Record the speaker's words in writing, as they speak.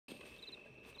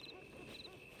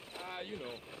you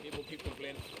know, people keep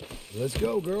complaining. Let's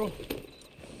go, girl.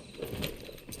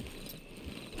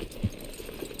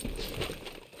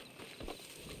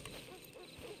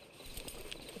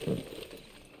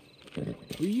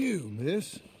 For you,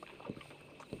 miss.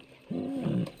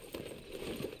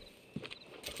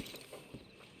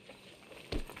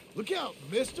 Look out,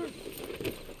 mister.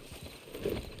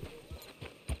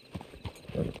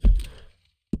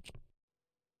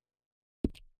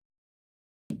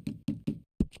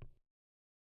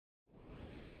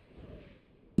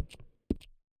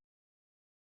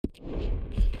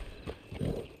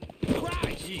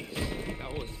 Jeez,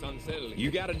 that was unsettling.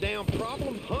 You got a damn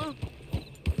problem, huh?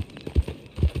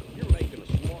 You're making a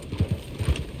smart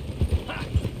move. Ha!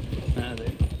 Ah,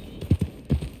 there.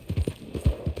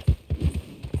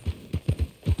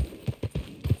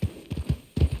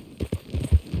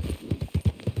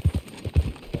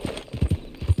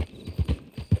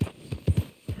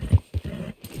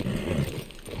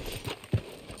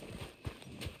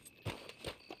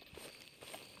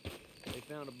 They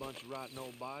found a bunch of rotten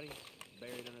old bodies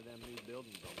buried under them new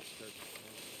buildings on the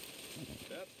surface.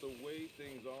 That's the way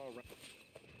things are.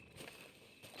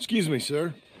 Excuse me,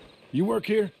 sir. You work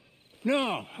here?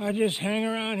 No, I just hang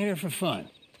around here for fun.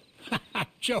 I'm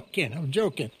joking.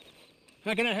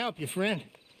 How can I help you, friend?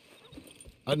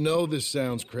 I know this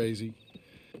sounds crazy.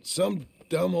 Some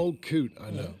dumb old coot I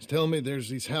know is telling me there's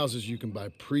these houses you can buy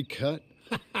pre-cut.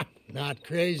 Not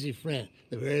crazy, friend.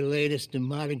 The very latest in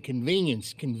modern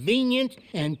convenience. Convenient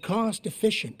and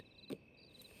cost-efficient.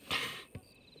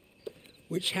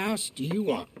 Which house do you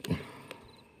want?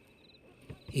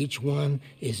 Each one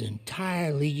is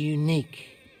entirely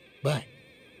unique, but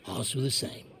also the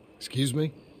same. Excuse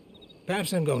me?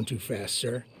 Perhaps I'm going too fast,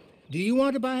 sir. Do you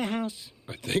want to buy a house?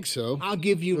 I think so. I'll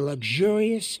give you a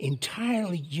luxurious,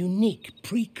 entirely unique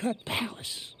pre-cut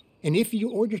palace. And if you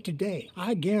order today,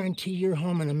 I guarantee you're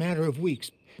home in a matter of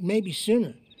weeks, maybe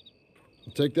sooner.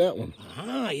 I'll take that one.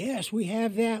 Ah, yes, we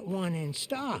have that one in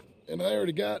stock. And I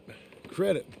already got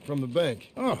credit from the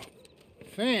bank. Oh,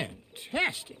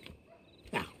 fantastic.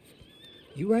 Now,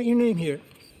 you write your name here,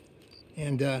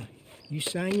 and you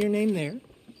sign your name there,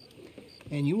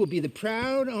 and you will be the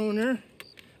proud owner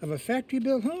of a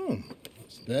factory-built home.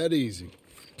 It's that easy.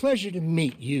 Pleasure to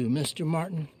meet you, Mr.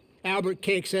 Martin. Albert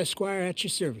Cakes, Esquire, at your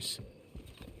service.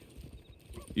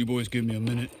 You boys give me a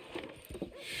minute.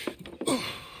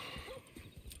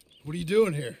 What are you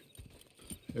doing here?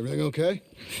 Everything okay?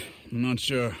 I'm not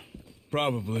sure.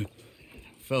 Probably.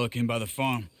 Fella came by the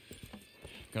farm.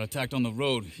 Got attacked on the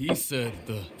road. He said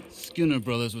the Skinner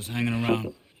brothers was hanging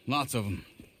around. Lots of them.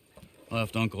 I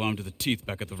left Uncle armed to the teeth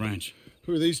back at the ranch.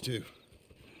 Who are these two?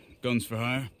 Guns for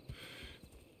hire.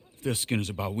 If there's Skinners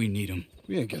about, we need them.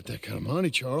 We ain't got that kind of money,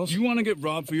 Charles. You want to get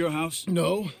robbed for your house?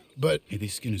 No, but... Hey,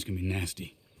 these Skinners can be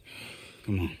nasty.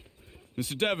 Come on.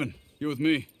 Mr. Devon, you're with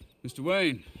me. Mr.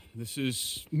 Wayne, this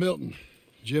is... Milton.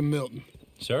 Jim Milton.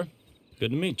 Sir,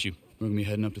 good to meet you. We're gonna be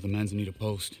heading up to the Manzanita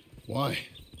post. Why?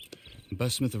 The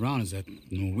best smith around is that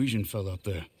Norwegian fella up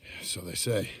there. So they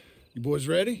say. You boys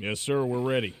ready? Yes, sir, we're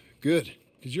ready. Good,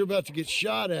 because you're about to get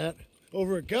shot at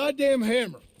over a goddamn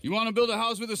hammer. You want to build a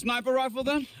house with a sniper rifle,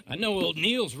 then? I know old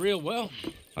Neil's real well.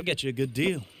 I'll get you a good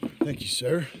deal. Thank you,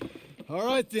 sir. All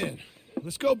right, then.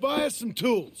 Let's go buy us some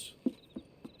tools.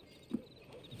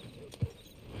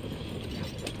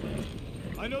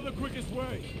 I know the quickest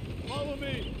way. Follow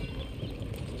me.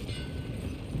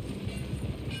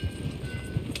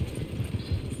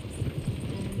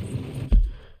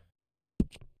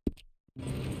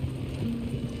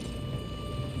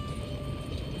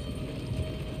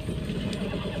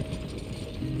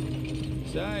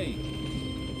 Say,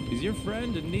 is your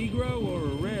friend a Negro or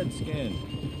a Redskin?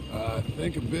 I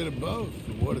think a bit of both,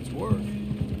 for what it's worth.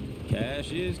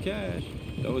 Cash is cash,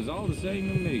 though it's all the same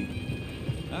to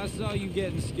me. I saw you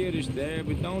getting skittish there,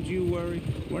 but don't you worry.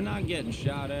 We're not getting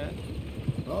shot at.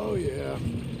 Oh, yeah.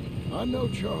 I know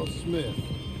Charles Smith.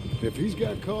 If he's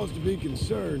got cause to be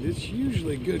concerned, it's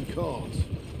usually good cause.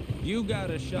 You got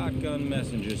a shotgun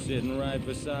messenger sitting right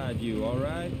beside you, all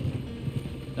right?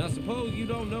 Now, suppose you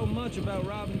don't know much about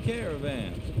robbing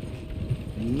caravans.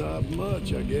 Not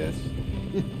much, I guess.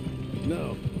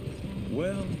 No.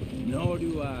 Well, nor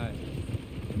do I.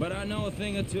 But I know a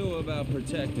thing or two about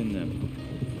protecting them.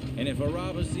 And if a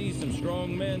robber sees some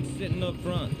strong men sitting up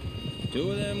front,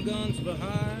 2 of them guns for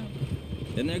hire,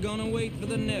 then they're gonna wait for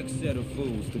the next set of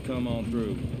fools to come on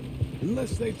through.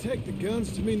 Unless they take the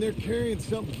guns to mean they're carrying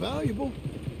something valuable.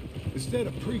 Instead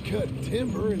of pre-cut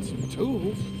timber and some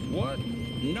tools. What?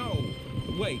 No.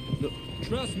 Wait, look,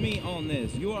 trust me on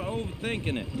this. You are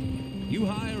overthinking it. You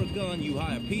hire a gun, you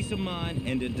hire peace of mind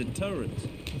and a deterrent.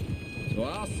 So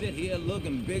I'll sit here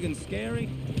looking big and scary,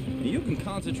 and you can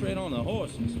concentrate on the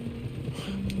horses.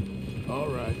 All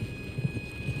right.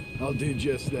 I'll do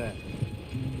just that.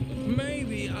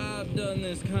 Maybe I've done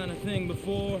this kind of thing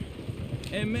before,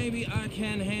 and maybe I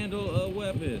can handle a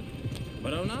weapon.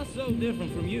 But I'm not so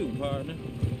different from you, partner.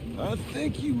 I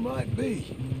think you might be.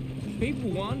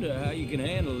 People wonder how you can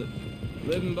handle it,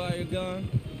 living by your gun.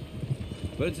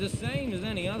 But it's the same as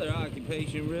any other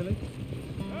occupation, really.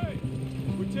 Hey,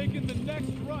 we're taking the next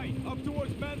right, up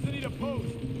towards Manzanita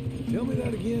Post. Tell me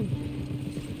that again.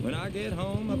 When I get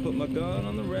home, I put my gun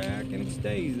on the rack and it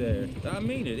stays there. I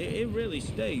mean it, it really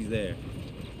stays there.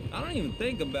 I don't even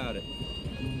think about it.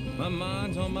 My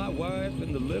mind's on my wife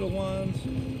and the little ones.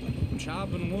 I'm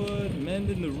chopping wood,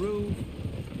 mending the roof,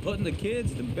 putting the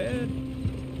kids to bed.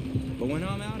 But when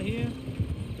I'm out here,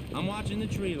 I'm watching the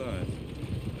tree lines.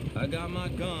 I got my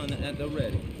gun at the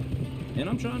ready. And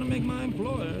I'm trying to make my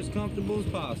employer as comfortable as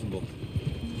possible.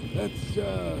 That's,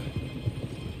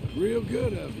 real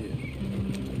good of you.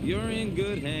 You're in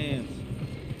good hands.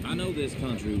 I know this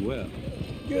country well.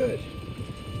 Good.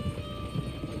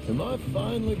 Am I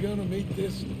finally gonna meet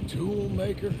this tool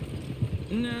maker?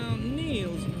 Now,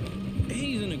 Niels,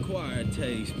 he's an acquired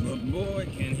taste, but boy,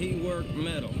 can he work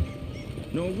metal.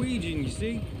 Norwegian, you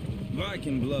see?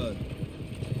 Viking blood.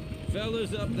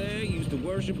 Fellas up there used to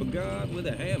worship a god with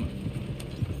a hammer.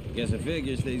 Guess I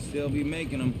figures they'd still be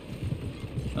making them.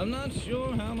 I'm not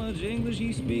sure how much English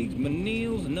he speaks, but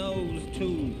Niels knows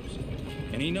tools.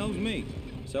 And he knows me.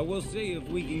 So we'll see if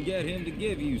we can get him to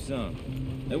give you some.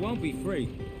 They won't be free.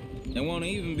 They won't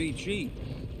even be cheap.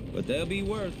 But they'll be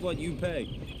worth what you pay.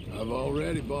 I've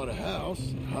already bought a house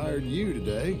and hired you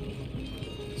today.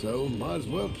 So might as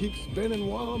well keep spinning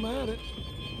while I'm at it.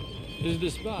 This is the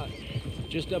spot.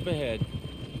 Just up ahead.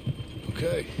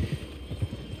 Okay.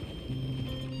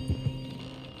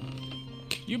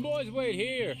 You boys wait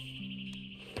here.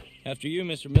 After you,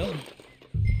 Mr. Milton.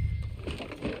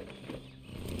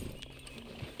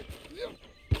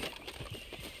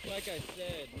 Like I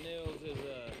said, Nils is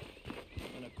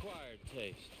an acquired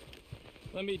taste.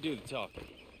 Let me do the talking.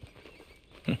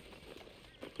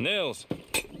 Nils.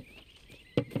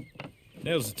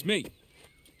 Nils, it's me.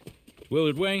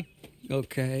 Willard Wayne.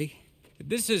 Okay.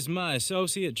 This is my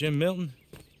associate, Jim Milton.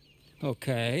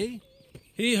 Okay.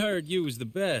 He heard you was the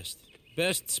best.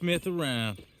 Best smith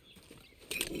around.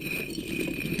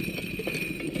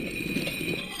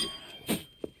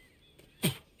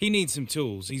 He needs some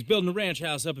tools. He's building a ranch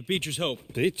house up at Beecher's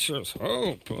Hope. Beecher's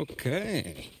Hope,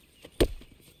 okay.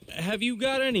 Have you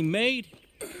got any made?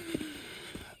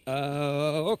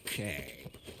 Okay.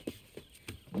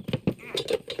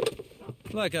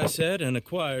 Like I said, an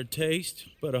acquired taste,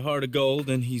 but a heart of gold,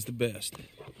 and he's the best.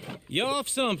 You off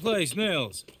someplace,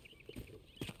 Nils?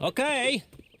 Okay.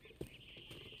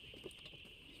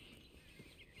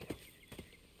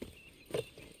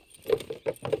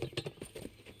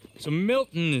 So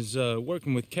Milton is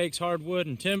working with Cake's Hardwood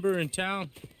and Timber in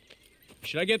town.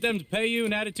 Should I get them to pay you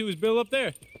and add it to his bill up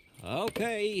there?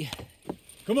 Okay.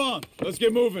 Come on, let's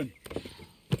get moving.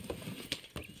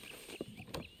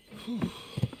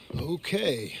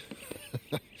 Okay.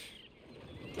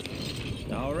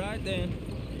 All right, then.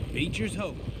 Beecher's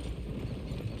Hope.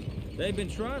 They've been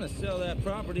trying to sell that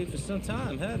property for some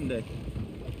time, haven't they?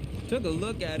 Took a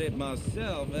look at it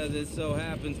myself, as it so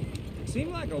happens.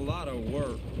 Seemed like a lot of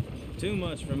work. Too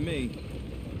much for me.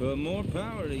 But more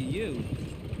power to you.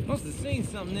 Must have seen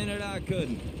something in it I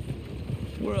couldn't.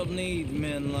 World needs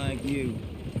men like you.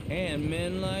 And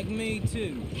men like me,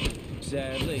 too.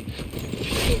 Sadly.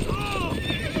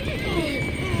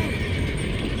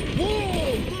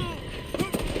 Whoa!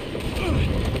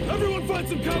 Everyone find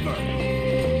some cover!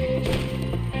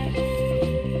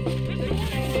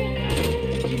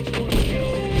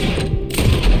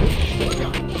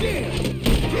 Damn!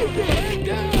 Keep your head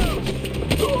down!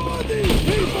 Who are these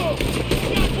people?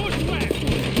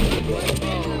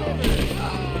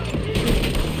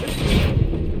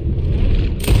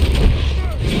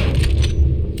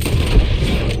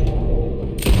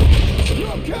 You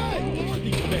okay?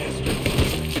 These bastards.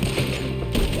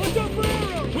 What's up for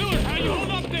arrows? Willard, how you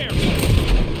hold up there?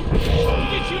 We'll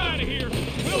get you out of here.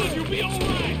 Willard, you'll be all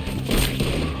right.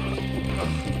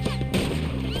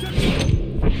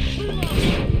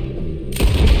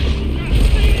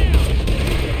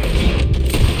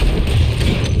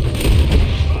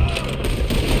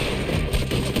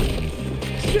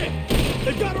 Shit!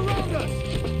 They got around us!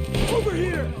 Over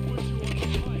here!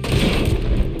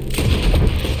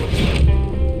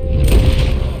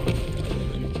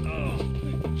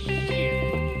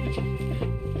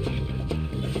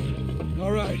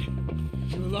 All right.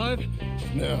 You alive?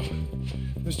 Now,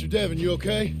 Mr. Devon, you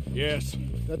okay? Yes,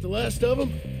 That the last of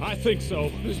them? I think so.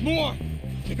 There's more.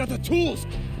 They got the tools.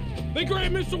 They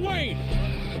grabbed Mr. Wayne.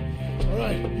 All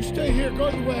right, you stay here,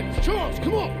 guard the wagons. Charles,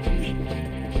 come on!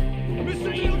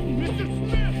 Mr. Newton, Mr.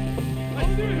 Smith. I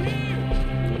see you here.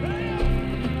 Hey,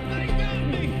 they got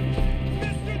me.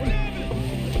 Mr. Devon.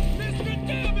 Mr.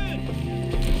 Devon.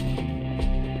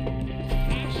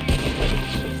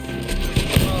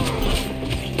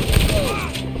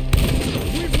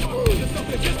 We've won. Just up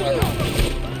there. Just up there.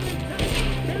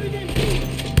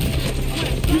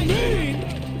 You mean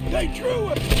they drew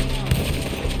it?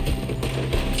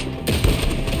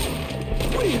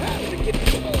 We have to get.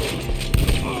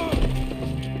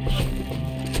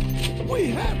 We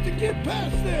have to get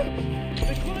past them.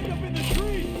 They climbed up in the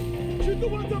trees. Shoot the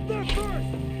ones up there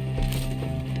first.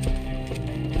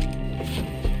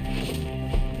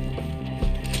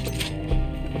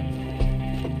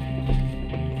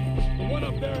 The one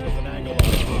up there has an angle on it.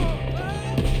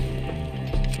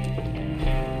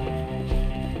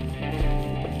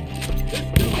 There's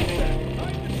two up there,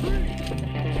 behind the tree.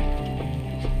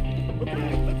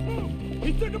 Okay, let's move.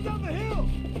 He took him down the hill.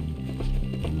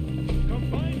 Come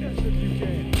find us if you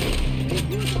can.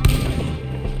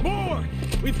 More!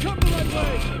 We've come the right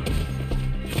way.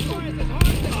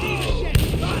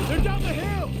 They're down the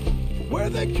hill. Where are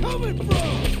they coming from?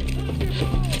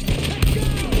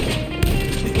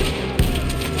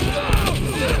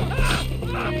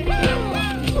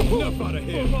 Enough out of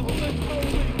here.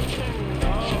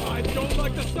 Oh, I don't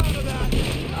like the sound of that.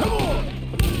 Come on!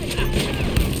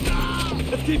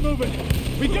 Let's keep moving.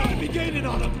 We gotta be gaining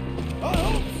on them. I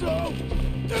hope so.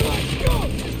 Then let's go.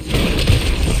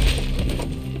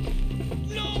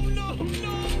 No, no,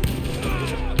 no.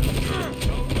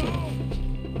 No.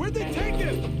 Where'd they take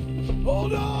him?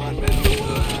 Hold on, Mr.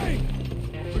 Wayne.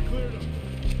 We cleared him.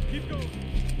 Keep going.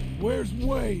 Where's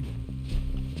Wayne?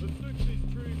 Let's fix these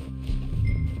trees.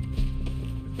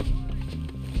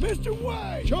 Mr.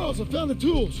 Wayne! Charles, I found the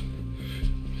tools.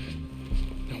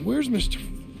 Now, where's Mr.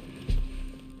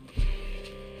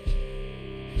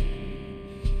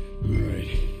 All right.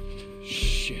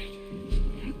 Shit.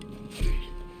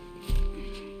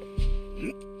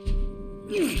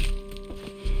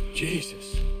 Jesus.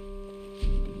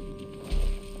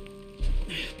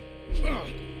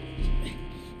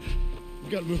 We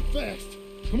gotta move fast.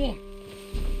 Come on.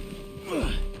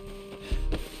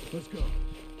 Let's go.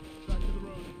 Back to the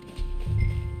road.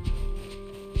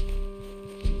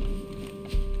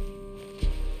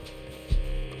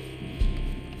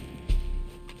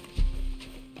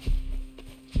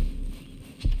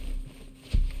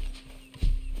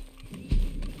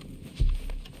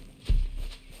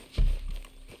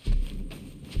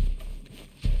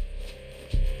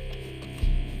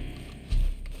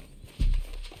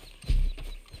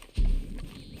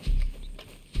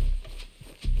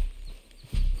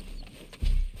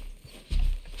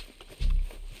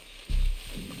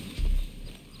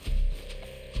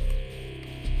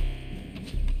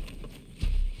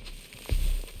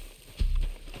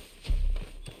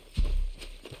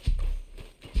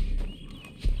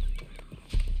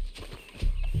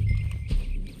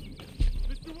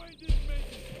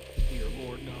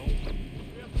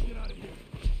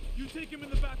 Take him in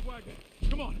the back wagon.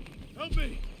 Come on, help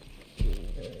me.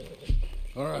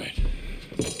 All right.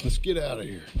 Let's get out of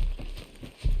here.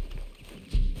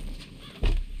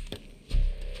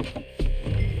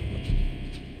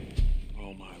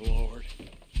 Oh my lord.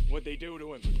 What'd they do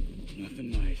to him?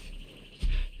 Nothing nice.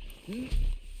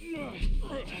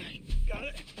 Got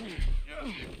it.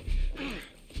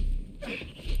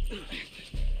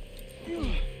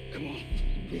 Come on,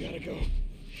 we gotta go.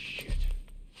 Shit.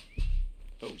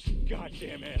 Those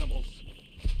goddamn animals.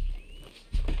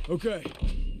 Okay.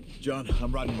 John,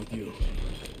 I'm riding with you.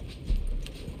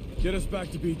 Get us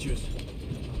back to Beaches.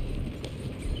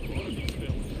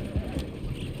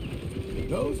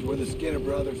 Those were the Skinner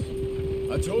brothers.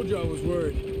 I told you I was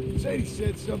worried. Sadie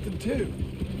said something too.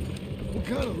 What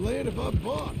kind of land have I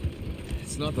bought?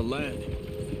 It's not the land.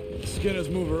 The Skinners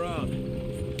move around.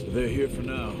 They're here for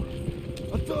now.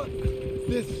 I thought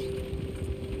this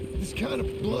kind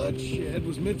of bloodshed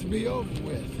was meant to be over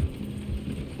with.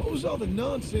 What was all the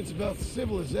nonsense about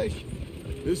civilization?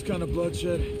 This kind of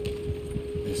bloodshed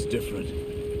is different.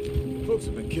 Folks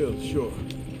have been killed, sure.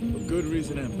 For good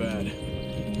reason and bad.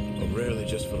 But rarely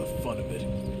just for the fun of it.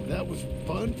 That was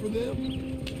fun for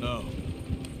them? No.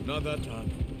 Not that time.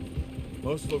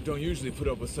 Most folk don't usually put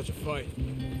up with such a fight.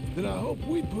 Then I hope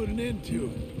we put an end to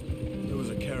it. There was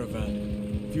a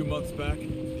caravan a few months back.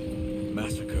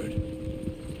 Massacred.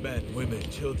 Men, women,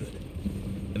 children.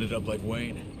 Ended up like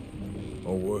Wayne.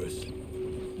 Or worse.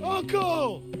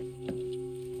 Uncle!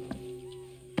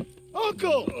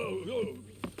 Uncle!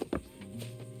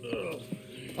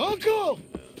 Uncle!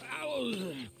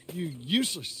 You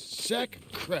useless sack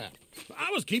of crap. I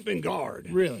was keeping guard.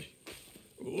 Really?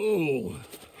 Whoa.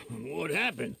 What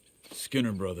happened?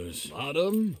 Skinner Brothers. Lot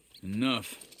of them?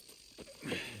 Enough.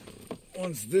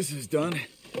 Once this is done,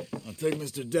 I'll take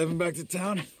Mr. Devon back to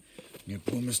town and get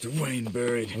poor Mr. Wayne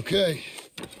buried. Okay.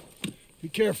 Be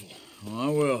careful. Oh,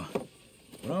 I will.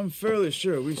 But I'm fairly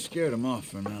sure we scared him off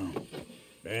for now.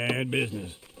 Bad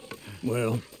business.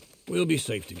 Well, we'll be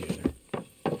safe together.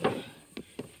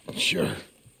 Sure.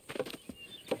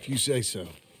 If you say so.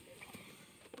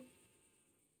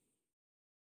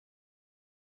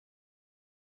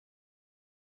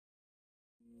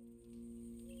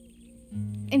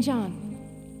 And John,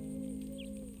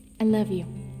 I love you.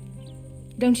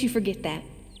 Don't you forget that.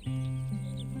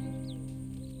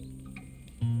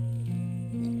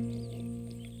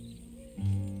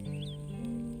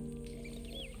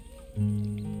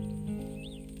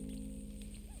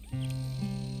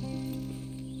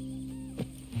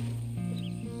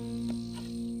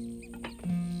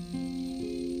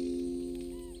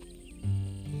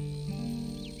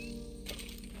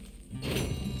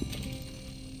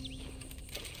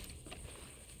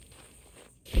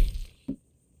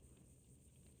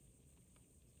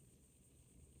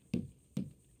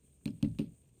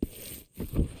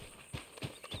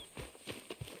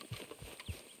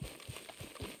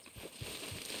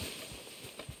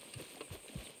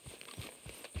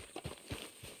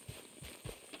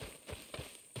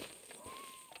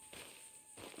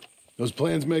 Those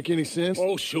plans make any sense?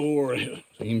 Oh, sure.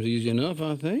 Seems easy enough,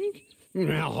 I think.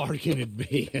 How hard can it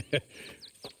be?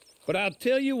 But I'll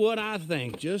tell you what I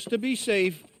think. Just to be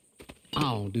safe,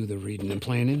 I'll do the reading and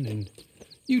planning, and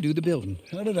you do the building.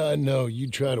 How did I know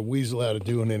you'd try to weasel out of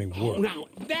doing any work? Now,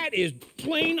 that is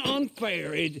plain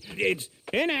unfair. It's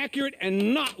inaccurate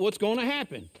and not what's going to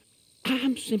happen.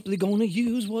 I'm simply going to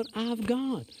use what I've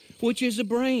got, which is a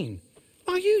brain.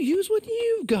 While you use what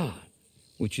you've got,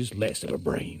 which is less of a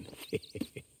brain.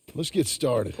 Let's get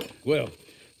started. Well,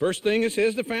 first thing it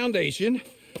says the foundation,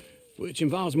 which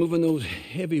involves moving those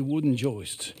heavy wooden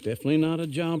joists. Definitely not a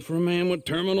job for a man with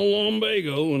terminal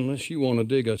lumbago unless you want to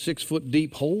dig a 6-foot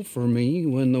deep hole for me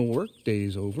when the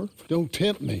workday's over. Don't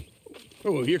tempt me.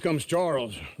 Oh, here comes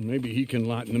Charles. Maybe he can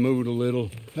lighten the mood a little.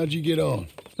 How'd you get on?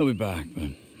 He'll be back, but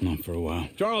not for a while.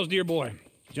 Charles, dear boy,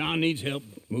 John needs help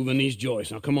moving these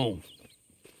joists. Now, come on.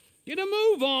 Get a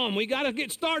move on. We got to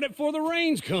get started before the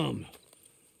rains come.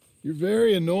 You're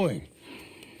very annoying.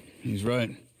 He's right.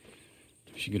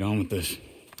 We should get on with this.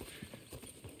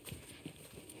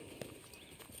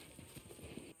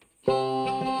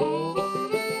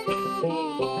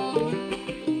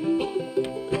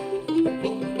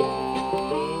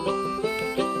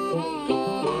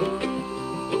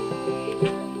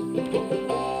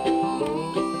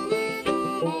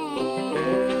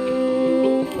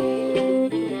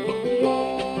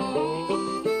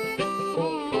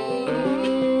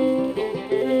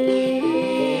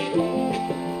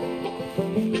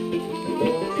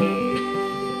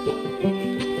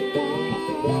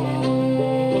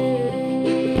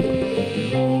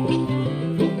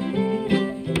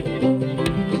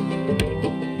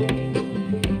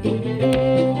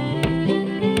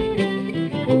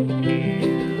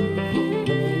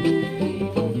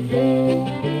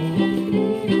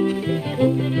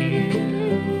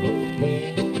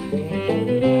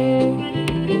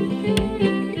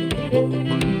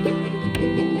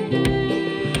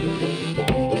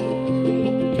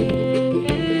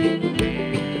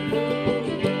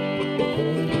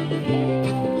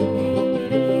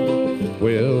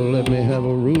 Well, let me have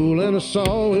a rule and a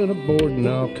saw and a board and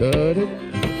I'll cut it.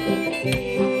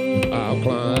 I'll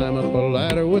climb up a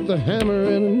ladder with a hammer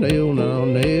and a nail and I'll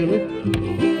nail it.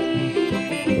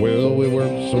 Well, we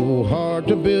worked so hard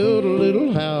to build a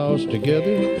little house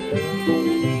together.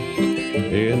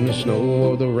 In the snow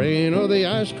or the rain or the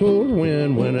ice cold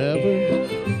wind, whenever.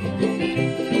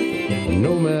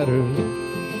 No matter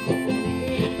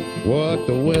what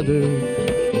the weather,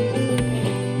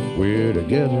 we're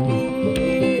together.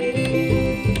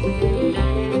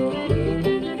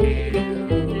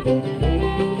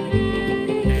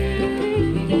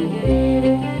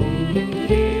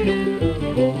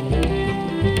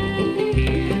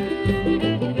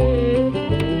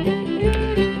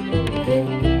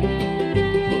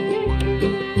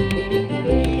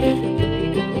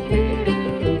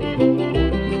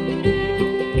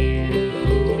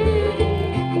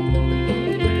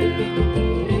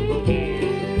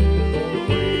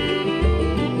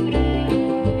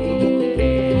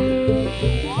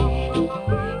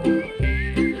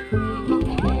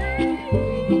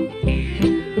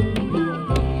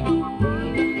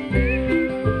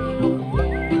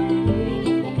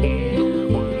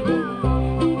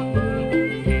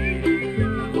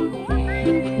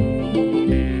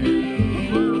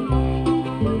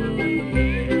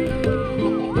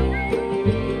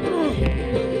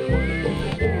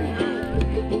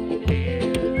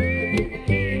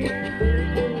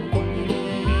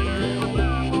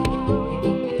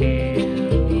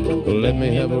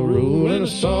 and a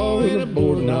saw and a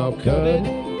board and I'll cut.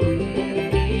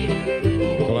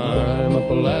 Climb up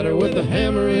a ladder with a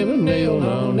hammer and a nail and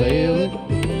I'll nail it.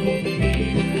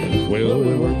 Well,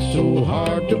 we worked so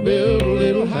hard to build a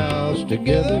little house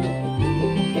together.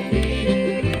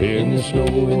 In the snow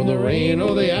or the rain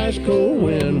or the ice cold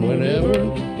wind, whenever.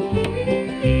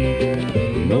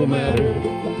 No matter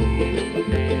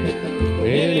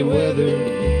any weather,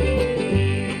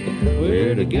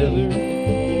 we're together.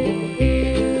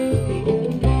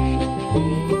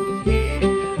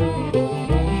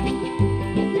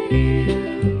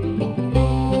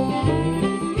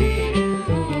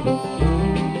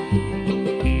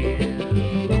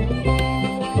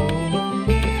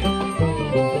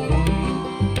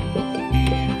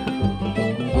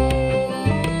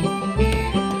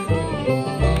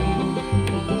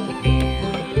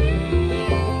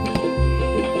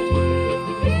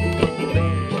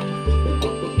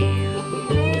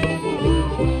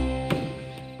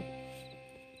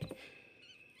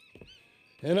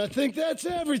 And I think that's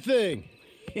everything.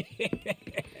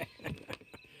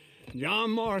 John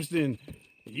Marston,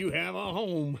 you have a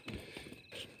home.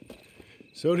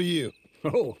 So do you.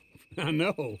 Oh, I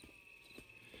know.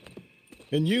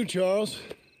 And you, Charles,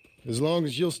 as long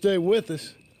as you'll stay with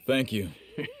us. Thank you.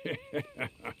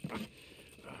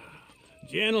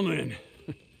 Gentlemen,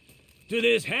 to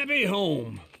this happy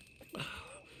home.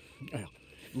 Well,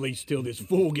 at least till this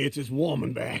fool gets his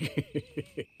woman back.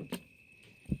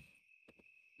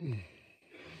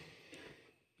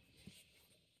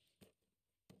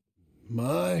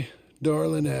 My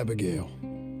darling Abigail,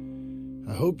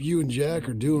 I hope you and Jack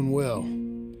are doing well.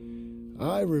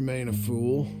 I remain a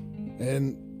fool,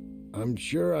 and I'm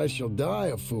sure I shall die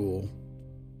a fool.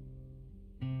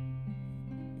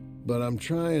 But I'm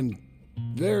trying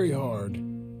very hard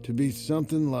to be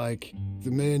something like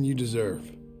the man you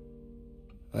deserve.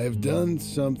 I have done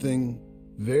something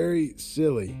very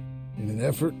silly in an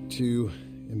effort to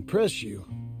impress you,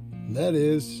 and that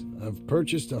is, I've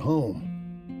purchased a home.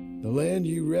 The land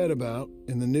you read about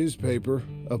in the newspaper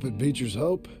up at Beecher's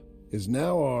Hope is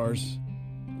now ours,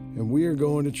 and we are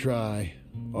going to try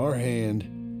our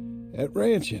hand at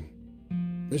ranching.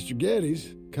 Mr.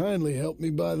 Geddes kindly helped me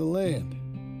buy the land.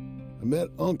 I met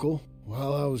Uncle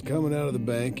while I was coming out of the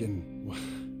bank, and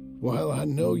while I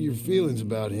know your feelings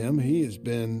about him, he has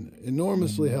been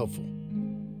enormously helpful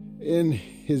in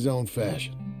his own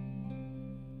fashion.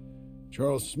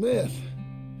 Charles Smith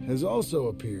has also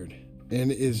appeared and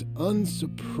is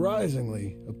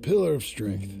unsurprisingly a pillar of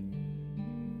strength.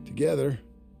 Together,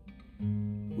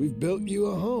 we've built you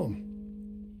a home.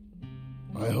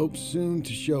 I hope soon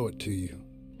to show it to you.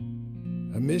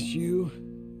 I miss you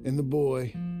and the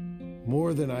boy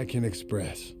more than I can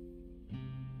express.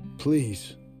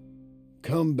 Please,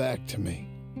 come back to me.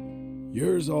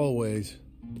 Yours always,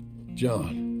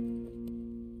 John.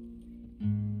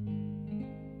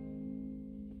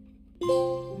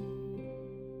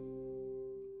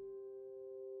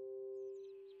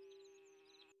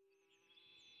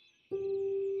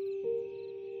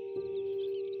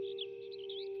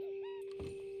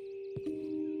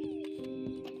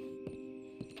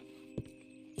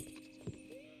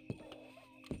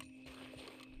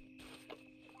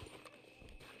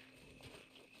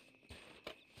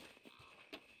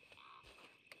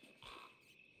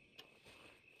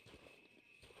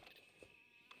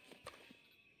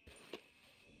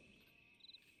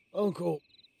 Uncle,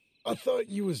 I thought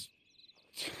you was...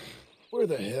 Where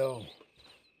the hell?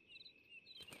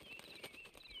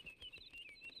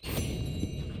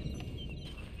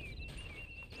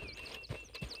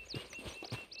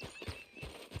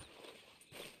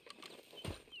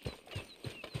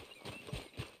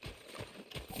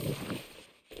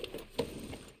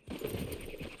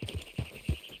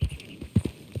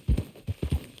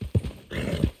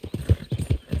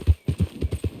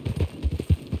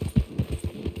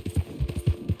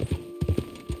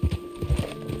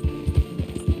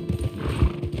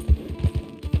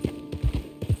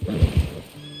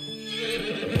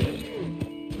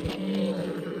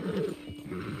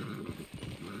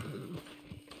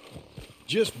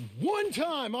 Just one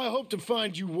time I hope to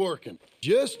find you working.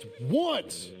 Just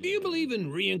once. Do you believe in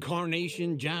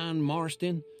reincarnation, John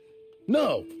Marston?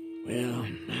 No. Well,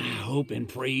 I hope and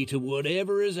pray to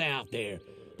whatever is out there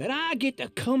that I get to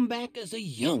come back as a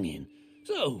youngin',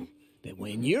 so that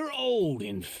when you're old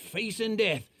and facing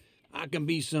death, I can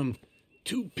be some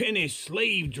two-penny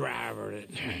slave driver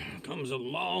that comes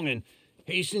along and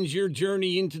hastens your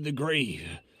journey into the grave.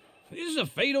 This is a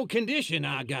fatal condition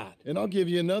I got. And I'll give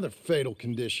you another fatal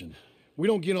condition. We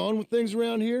don't get on with things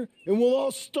around here, and we'll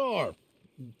all starve.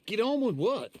 Get on with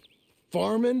what?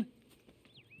 Farming,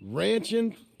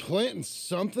 ranching, planting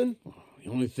something? The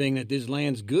only thing that this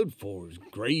land's good for is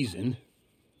grazing.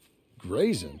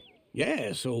 Grazing?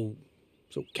 Yeah, so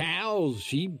cows,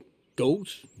 sheep,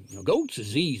 goats. Now, goats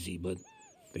is easy, but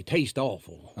they taste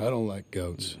awful. I don't like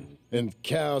goats. And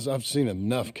cows, I've seen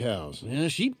enough cows. Yeah,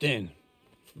 sheep then.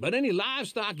 But any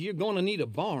livestock, you're gonna need a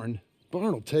barn.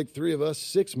 Barn will take 3 of us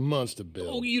 6 months to build.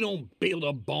 Oh, you don't build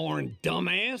a barn,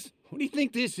 dumbass. What do you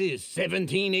think this is,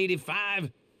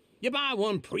 1785? You buy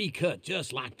one pre-cut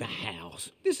just like the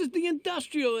house. This is the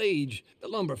industrial age. The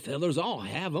lumber fellers all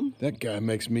have them. That guy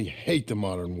makes me hate the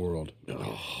modern world.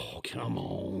 Oh, come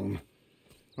on.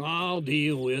 I'll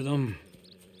deal with them.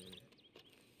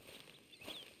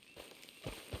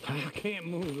 I can't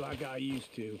move like I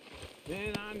used to.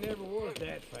 Man, I never was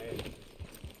that fast.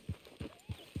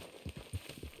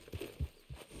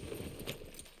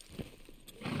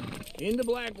 Into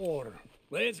Blackwater.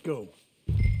 Let's go.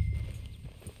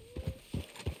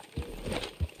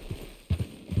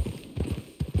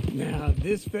 Now,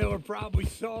 this fella probably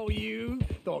saw you,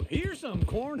 thought, here's some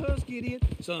cornhusk idiot,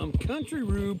 some country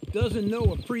rube doesn't know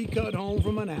a pre-cut home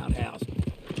from an outhouse.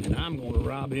 And I'm gonna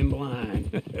rob him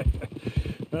blind.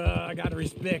 I gotta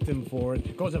respect him for it,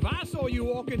 because if I saw you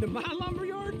walk into my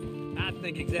lumberyard, I'd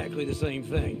think exactly the same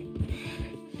thing.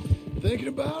 Thinking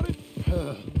about it?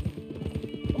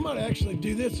 I might actually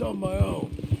do this on my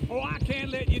own. Oh, I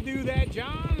can't let you do that,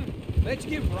 John. Let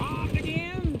you get robbed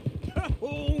again?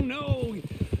 Oh, no.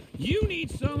 You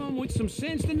need someone with some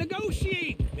sense to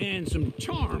negotiate, and some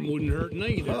charm wouldn't hurt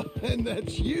neither. And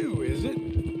that's you, is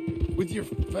it? With your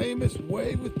famous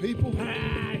way with people?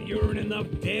 Ah, you're in enough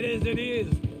debt as it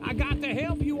is. I got to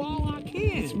help you all I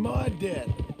can. It's my debt.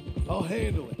 I'll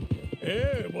handle it.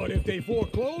 Yeah, but if they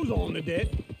foreclose on the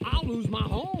debt, I'll lose my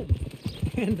home.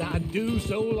 And I do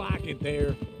so like it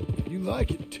there. You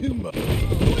like it too much.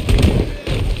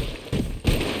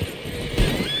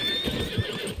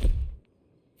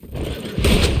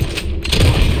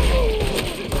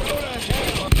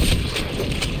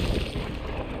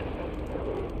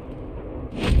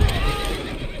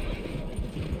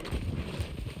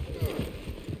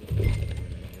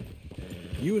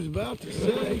 You was about to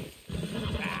say.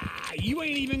 Ah, you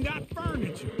ain't even got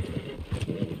furniture.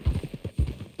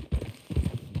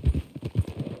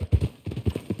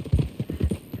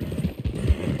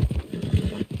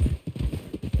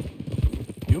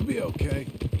 You'll be okay.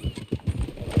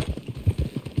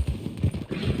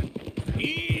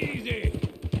 Easy.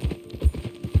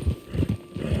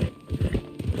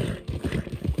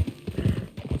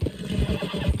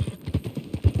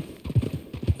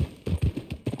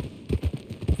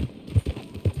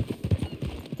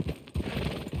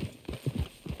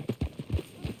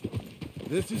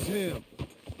 This is him.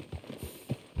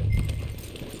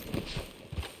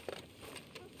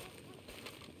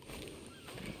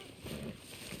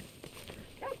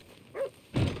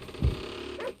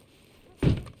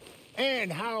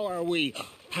 And how are we?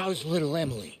 How's little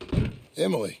Emily?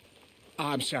 Emily.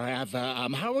 I'm sorry,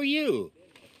 how are you?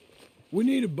 We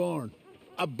need a barn.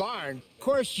 A barn? Of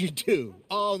course you do.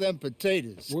 All them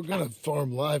potatoes. We're gonna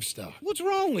farm livestock. What's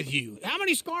wrong with you? How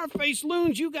many Scarface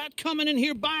loons you got coming in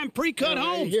here buying pre-cut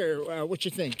homes? Here, what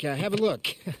you think? Have a look.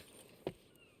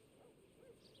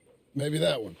 Maybe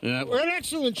that one. We're an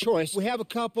excellent choice. We have a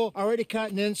couple already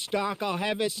cut and in stock. I'll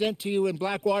have it sent to you in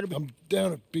Blackwater. I'm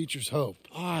down at Beecher's Hope.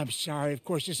 Oh, I'm sorry. Of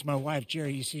course, this is my wife,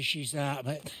 Jerry. You see, she's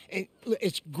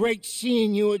it's great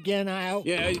seeing you again, Al.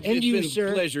 Yeah, and it's you, been sir.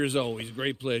 a pleasure as always.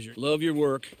 Great pleasure. Love your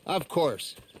work. Of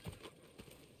course.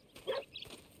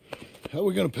 How are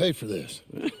we gonna pay for this?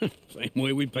 Same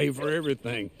way we pay for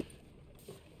everything.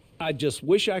 I just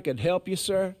wish I could help you,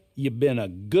 sir. You've been a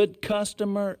good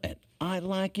customer, and I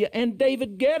like you, and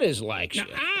David Geddes likes you.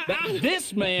 But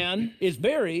this man is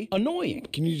very annoying.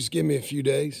 Can you just give me a few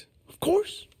days? Of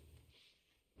course.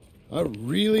 I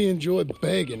really enjoy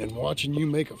begging and watching you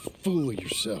make a fool of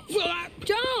yourself. Well,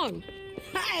 John!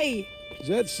 Hey! Is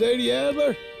that Sadie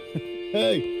Adler?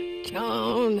 Hey.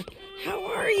 John, how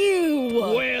are you?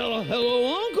 Well,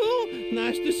 hello, Uncle.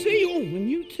 Nice to see you. And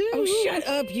you too. Oh, shut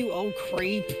up, you old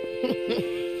creep.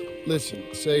 Listen,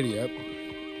 Sadie,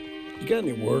 you got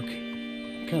any work?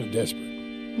 I'm kind of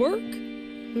desperate. Work?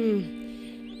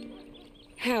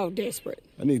 How desperate?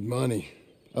 I need money.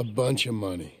 A bunch of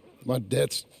money. My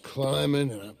debt's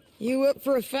climbing and You up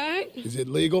for a fight? Is it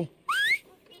legal?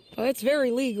 Well, it's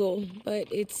very legal, but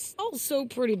it's also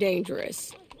pretty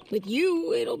dangerous. With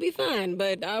you, it'll be fine,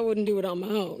 but I wouldn't do it on my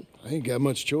own. I ain't got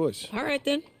much choice. All right,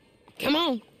 then. Come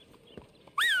on.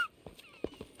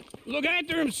 Look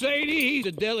after him, Sadie. He's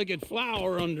a delicate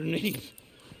flower underneath.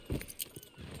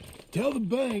 Tell the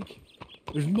bank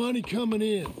there's money coming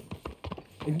in.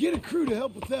 and get a crew to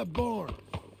help with that barn.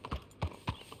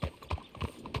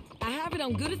 I have it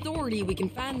on good authority we can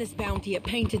find this bounty at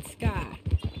Painted Sky.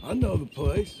 I know the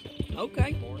place.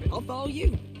 Okay, I'll follow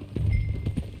you.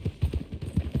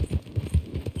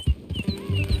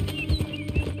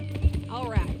 All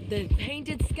right, the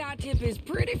Painted Sky tip is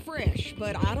pretty fresh,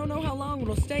 but I don't know how long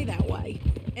it'll stay that way.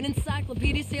 An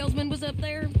encyclopedia salesman was up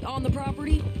there on the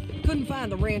property. Couldn't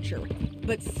find the rancher,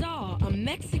 but saw a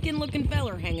Mexican-looking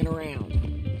feller hanging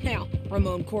around. Now,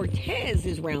 Ramon Cortez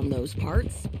is round those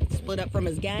parts, split up from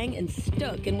his gang and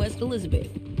stuck in West Elizabeth.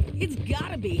 It's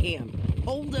gotta be him,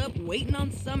 holed up waiting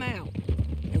on some out.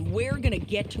 And we're gonna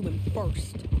get to him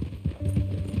first.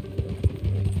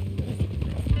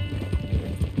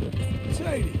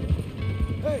 Sadie!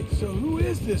 Hey, so who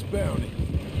is this bounty?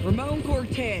 Ramon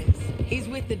Cortez. He's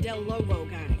with the Del Lobo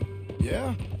gang.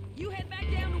 Yeah? You head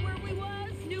back down to where we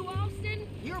was, New Austin,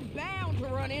 you're bound to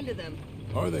run into them.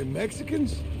 Are they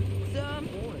Mexicans? Some,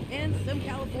 and some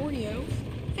Californios.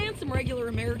 And some regular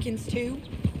Americans, too.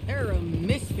 They're a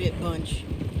misfit bunch.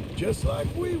 Just like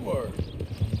we were.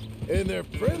 And they're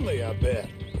friendly, I bet.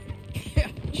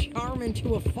 Charming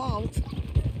to a fault.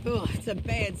 Ugh, it's a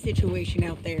bad situation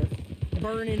out there.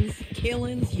 Burnings,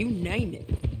 killings, you name it.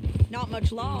 Not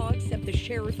much law except the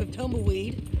sheriff of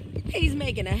Tumbleweed. He's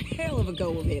making a hell of a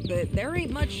go of it, but there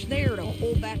ain't much there to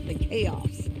hold back the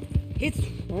chaos. It's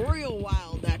real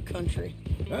wild, that country.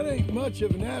 That ain't much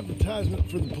of an advertisement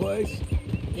for the place.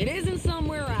 It isn't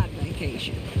somewhere I'd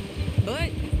vacation,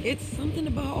 but it's something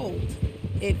to behold.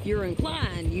 If you're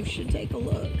inclined, you should take a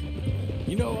look.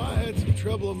 You know, I had some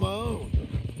trouble of my own.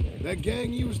 That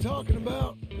gang you was talking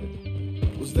about,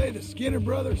 was they the Skinner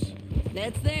brothers?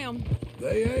 That's them.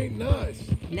 They ain't nice.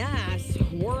 Nice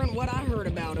weren't what I heard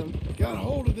about them. Got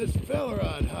hold of this feller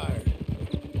I'd hired.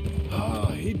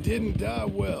 Ah, he didn't die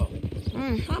well.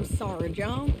 I'm sorry,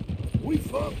 John. We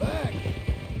fought back.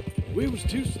 We was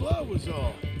too slow was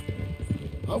all.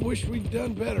 I wish we'd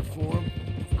done better for him.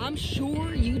 I'm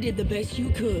sure you did the best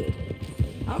you could.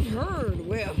 I've heard,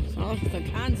 well, the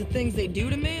kinds of things they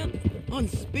do to men.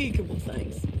 Unspeakable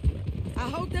things. I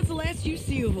hope that's the last you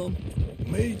see of them.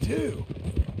 Me too.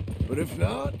 But if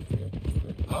not,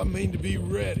 I mean to be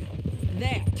ready.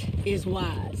 That is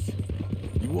wise.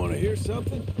 You want to hear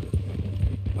something?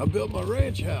 I built my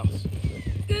ranch house.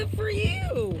 Good for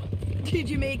you. Did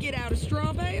you make it out of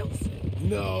straw bales?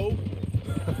 No.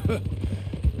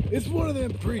 It's one of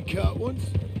them pre-cut ones.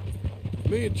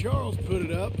 Me and Charles put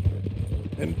it up,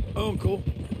 and Uncle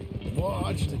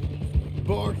watched and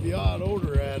barked the odd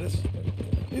order at us.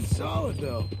 It's solid,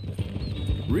 though.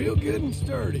 Real good and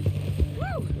sturdy.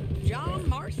 Woo! John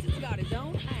Marston's got his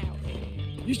own house.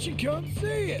 You should come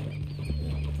see it.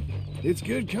 It's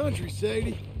good country,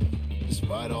 Sadie,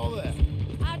 despite all that.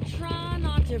 I try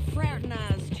not to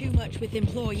fraternize too much with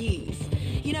employees.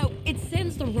 You know, it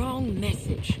sends the wrong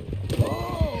message.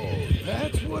 Oh,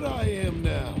 that's what I am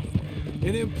now.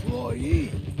 An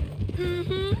employee.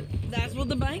 That's what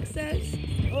the bank says.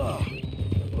 Oh,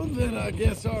 well then I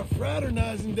guess our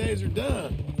fraternizing days are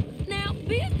done. Now,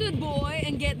 be a good boy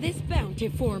and get this bounty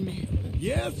for me.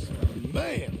 Yes,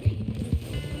 ma'am.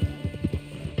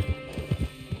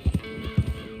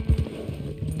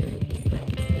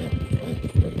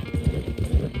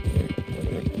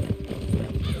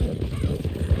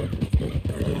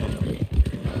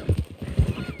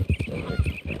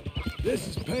 This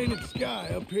is Painted Sky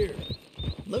up here.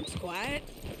 Looks quiet.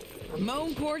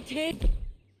 Ramon Cortez.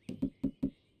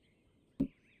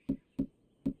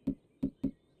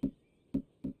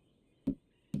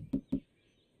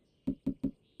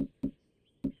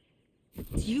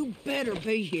 You better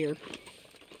be here.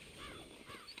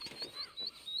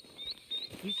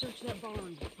 You search that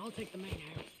barn. I'll take the main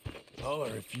house.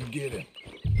 Holler if you get him.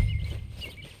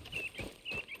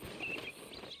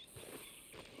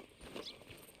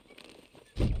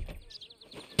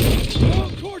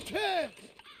 Oh, Cortez!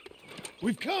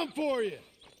 We've come for you.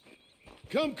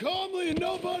 Come calmly and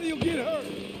nobody will get hurt.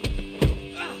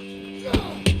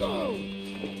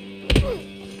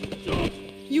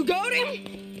 You got him?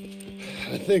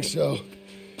 I think so.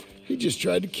 He just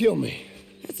tried to kill me.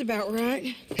 That's about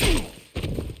right.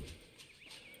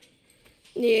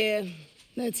 Yeah,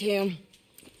 that's him.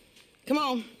 Come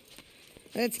on.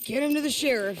 Let's get him to the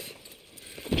sheriff.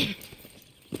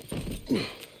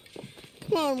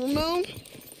 Come on, Ramon.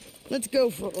 Let's go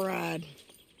for a ride.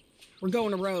 We're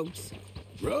going to Rhodes.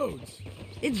 Rhodes?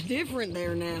 It's different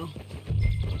there now.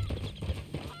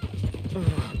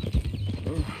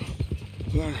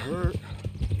 That hurt.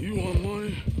 You want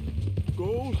money?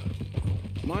 Gold?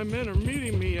 My men are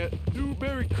meeting me at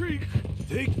Dewberry Creek.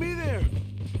 Take me there.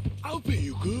 I'll pay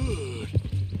you good.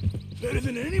 Better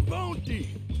than any bounty.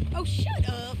 Oh, shut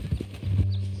up.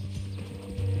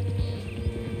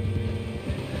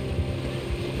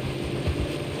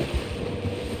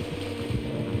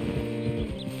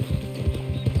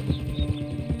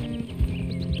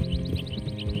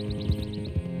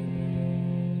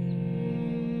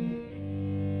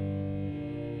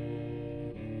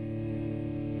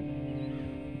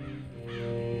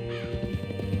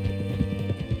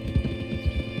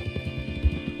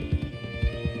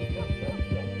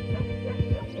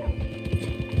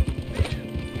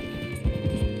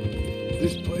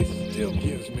 This place still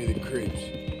gives me the creeps.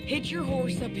 Hitch your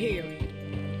horse up here.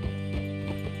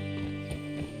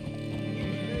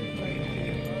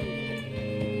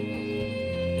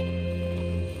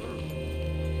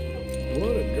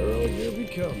 What a girl you're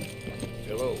becoming.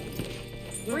 Hello.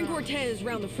 Bring Cortez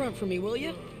round the front for me, will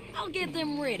you? I'll get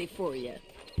them ready for you.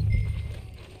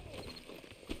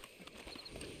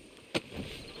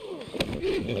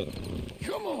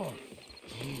 Come on.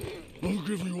 I'll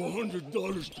give you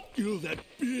 $100 to kill that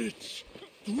bitch.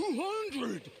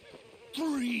 200.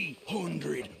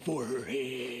 300 for her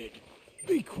head.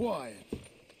 Be quiet.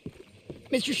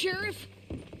 Mr. Sheriff?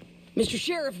 Mr.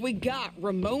 Sheriff, we got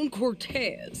Ramon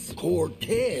Cortez.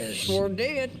 Cortez? Sure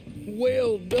did.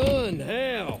 Well done.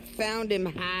 How? Found him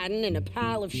hiding in a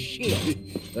pile of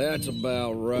shit. That's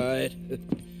about right.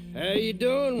 How you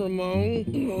doing,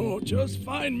 Ramon? Oh, just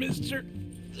fine, mister.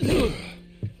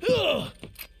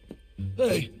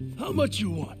 Hey, how much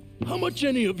you want? How much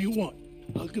any of you want?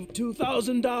 I'll give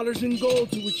 $2,000 in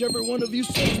gold to whichever one of you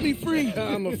sets me free.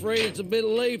 I'm afraid it's a bit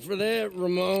late for that,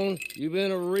 Ramon. You've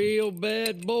been a real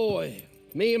bad boy.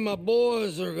 Me and my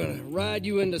boys are gonna ride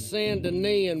you into Saint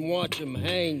Denis and watch them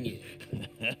hang you.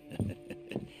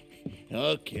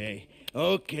 Okay,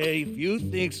 if you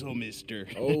think so, mister.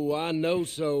 Oh, I know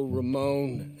so,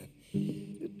 Ramon.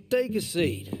 Take a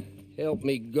seat. Help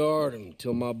me guard them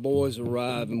till my boys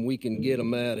arrive and we can get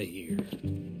them out of here.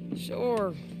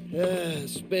 Sure.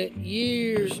 Spent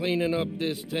years cleaning up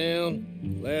this town.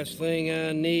 Last thing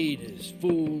I need is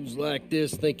fools like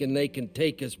this thinking they can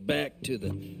take us back to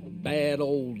the bad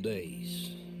old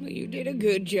days. Well, you did a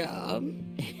good job.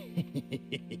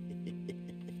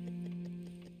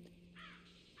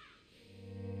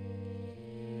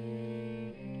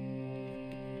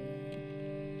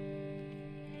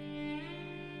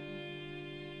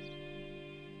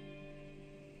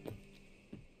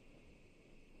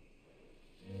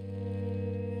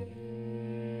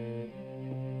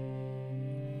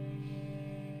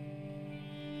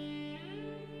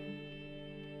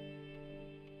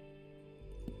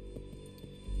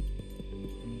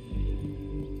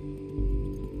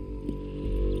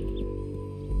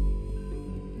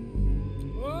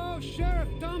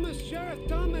 Sheriff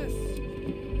Thomas!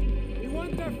 We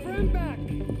want our friend back!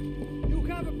 You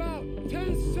have about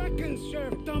 10 seconds,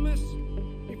 Sheriff Thomas,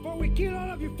 before we kill all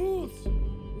of you fools!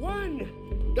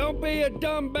 1! Don't be a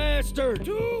dumb bastard!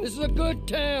 2! This is a good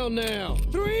town now!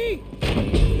 3!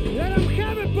 Let them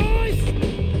have it, boys!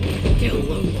 Kill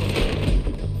them!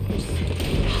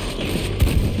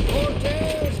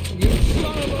 Cortez, you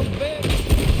son of a bitch!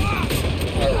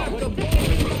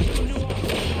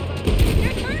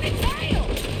 You're turning tail!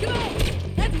 Come on!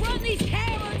 Let's run these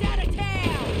cowards out of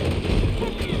town!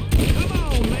 Come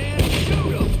on, man!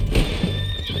 Shoot 'em!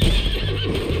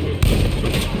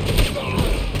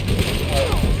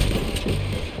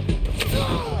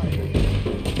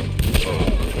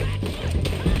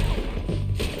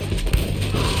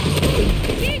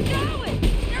 Keep going!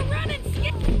 They're running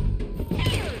scared!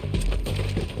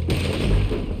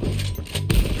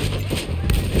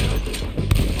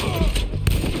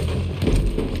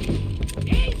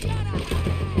 He's gonna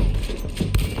hide!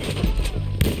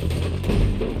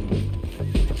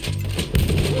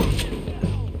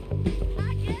 I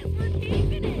guess we're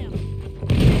keeping him.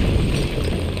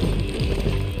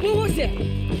 What was that?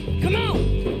 Come on!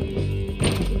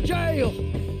 The jail!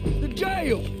 The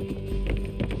jail!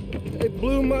 They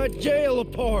blew my jail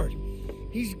apart!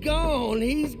 He's gone!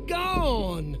 He's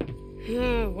gone!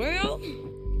 Well,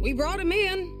 we brought him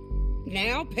in.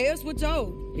 Now pay us what's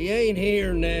owed. He ain't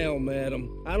here now,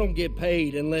 madam. I don't get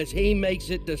paid unless he makes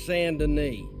it to Saint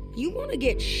Denis. You want to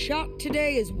get shot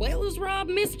today as well as Rob,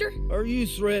 mister? Are you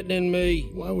threatening me?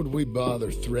 Why would we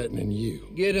bother threatening you?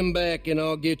 Get him back and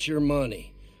I'll get your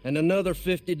money. And another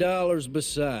 $50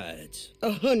 besides.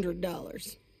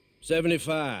 $100.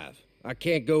 75. I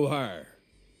can't go higher.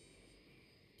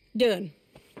 Done.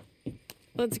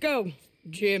 Let's go,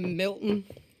 Jim Milton.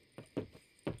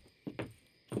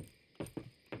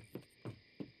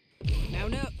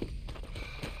 Mount up.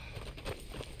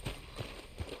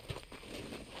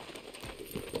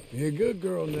 Be a good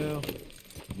girl now.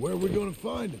 Where are we gonna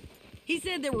find him? He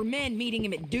said there were men meeting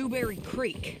him at Dewberry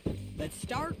Creek. Let's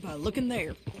start by looking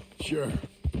there. Sure.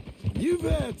 You've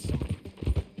had some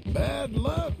bad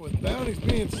luck with bounties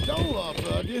being stole off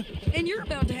of you. And you're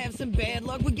about to have some bad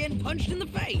luck with getting punched in the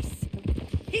face.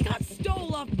 He got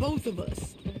stole off both of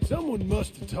us. Someone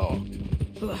must have talked.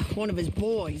 One of his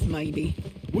boys, maybe.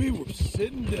 We were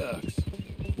sitting ducks,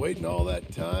 waiting all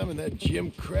that time in that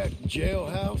gim-crack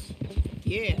jailhouse.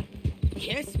 Yeah,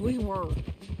 yes we were.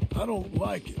 I don't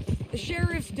like it. The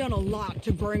sheriff's done a lot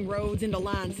to bring roads into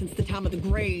line since the time of the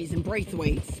Grays and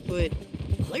Braithwaites, but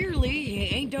clearly he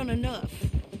ain't done enough.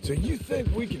 So you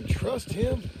think we can trust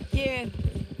him? Yeah,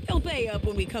 he'll pay up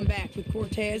when we come back with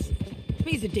Cortez.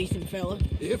 He's a decent fella.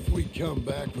 If we come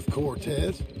back with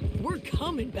Cortez. We're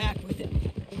coming back with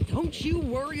him. Don't you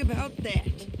worry about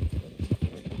that.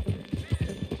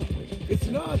 It's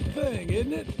an odd thing,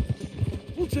 isn't it?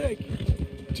 We'll take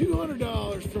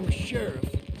 $200 from a sheriff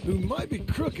who might be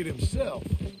crooked himself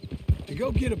to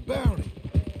go get a bounty,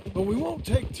 but we won't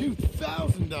take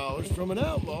 $2,000 from an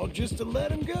outlaw just to let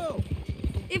him go.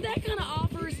 If that kind of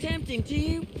offer is tempting to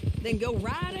you, then go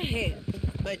right ahead,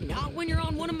 but not when you're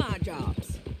on one of my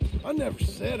jobs. I never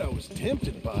said I was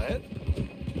tempted by it.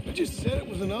 I just said it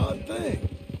was an odd thing.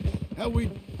 How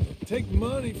we'd take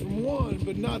money from one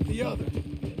but not the other.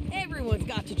 Everyone's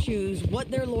got to choose what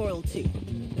they're loyal to.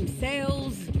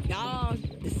 Themselves, God,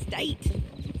 the state.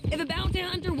 If a bounty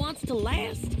hunter wants to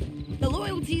last, the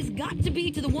loyalty's got to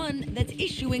be to the one that's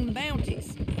issuing the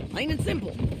bounties. Plain and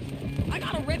simple. I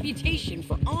got a reputation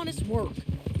for honest work.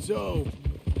 So,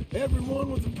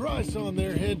 everyone with a price on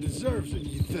their head deserves it,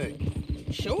 you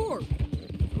think? Sure.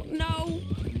 No,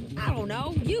 I don't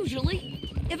know. Usually,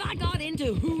 if I got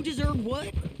into who deserved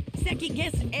what,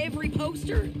 second-guessed every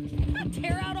poster, I'd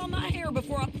tear out all my hair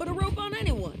before I put a rope on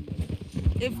anyone.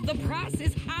 If the price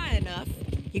is high enough,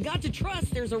 you got to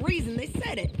trust there's a reason they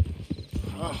said it.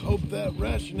 I hope that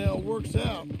rationale works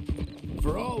out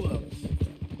for all of us.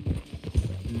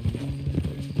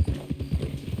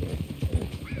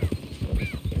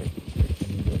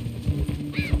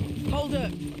 Hold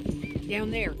up.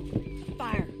 Down there.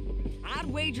 Fire. I'd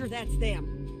wager that's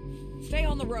them. Stay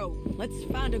on the road. Let's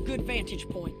find a good vantage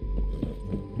point.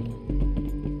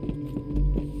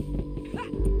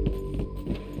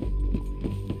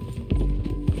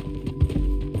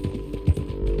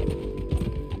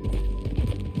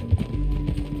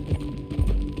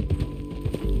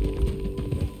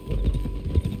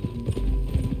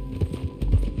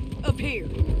 Up here.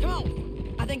 Come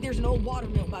on. I think there's an old water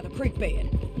mill by the creek bed.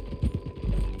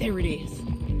 There it is.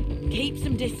 Keep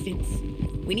some distance.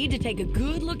 We need to take a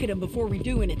good look at him before we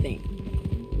do anything.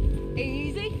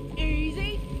 Easy,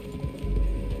 easy.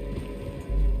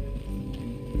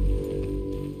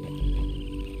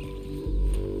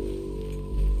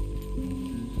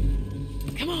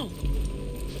 Come on.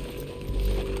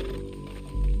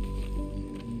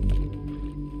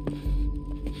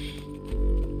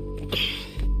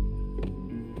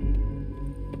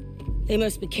 They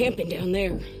must be camping down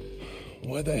there.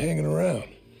 Why are they hanging around?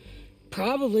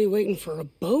 Probably waiting for a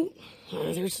boat.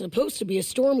 There's supposed to be a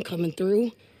storm coming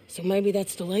through, so maybe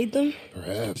that's delayed them?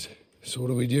 Perhaps. So what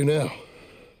do we do now?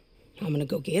 I'm gonna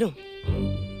go get them.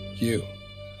 You.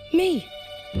 Me.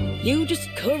 You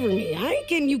just cover me. I ain't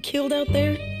getting you killed out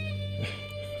there.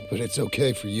 But it's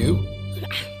okay for you?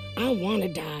 I want to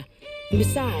die. And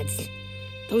besides,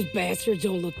 those bastards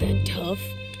don't look that tough.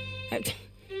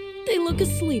 They look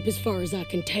asleep as far as I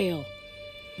can tell.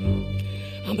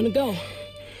 I'm gonna go.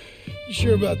 You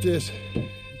sure about this?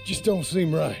 Just don't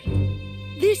seem right.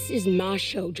 This is my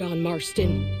show, John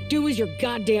Marston. Do as you're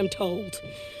goddamn told.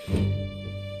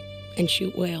 And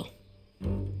shoot well.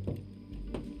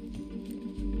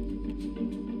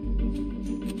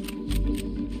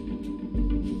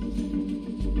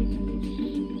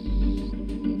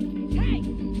 Hey!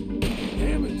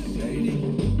 Damn it, Sadie.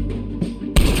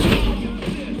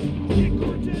 Get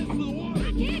Cortez to the water.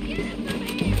 I can't get him from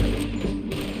here.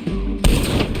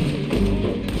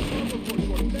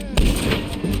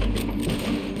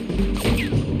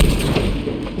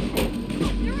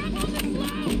 You're up on the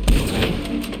slope.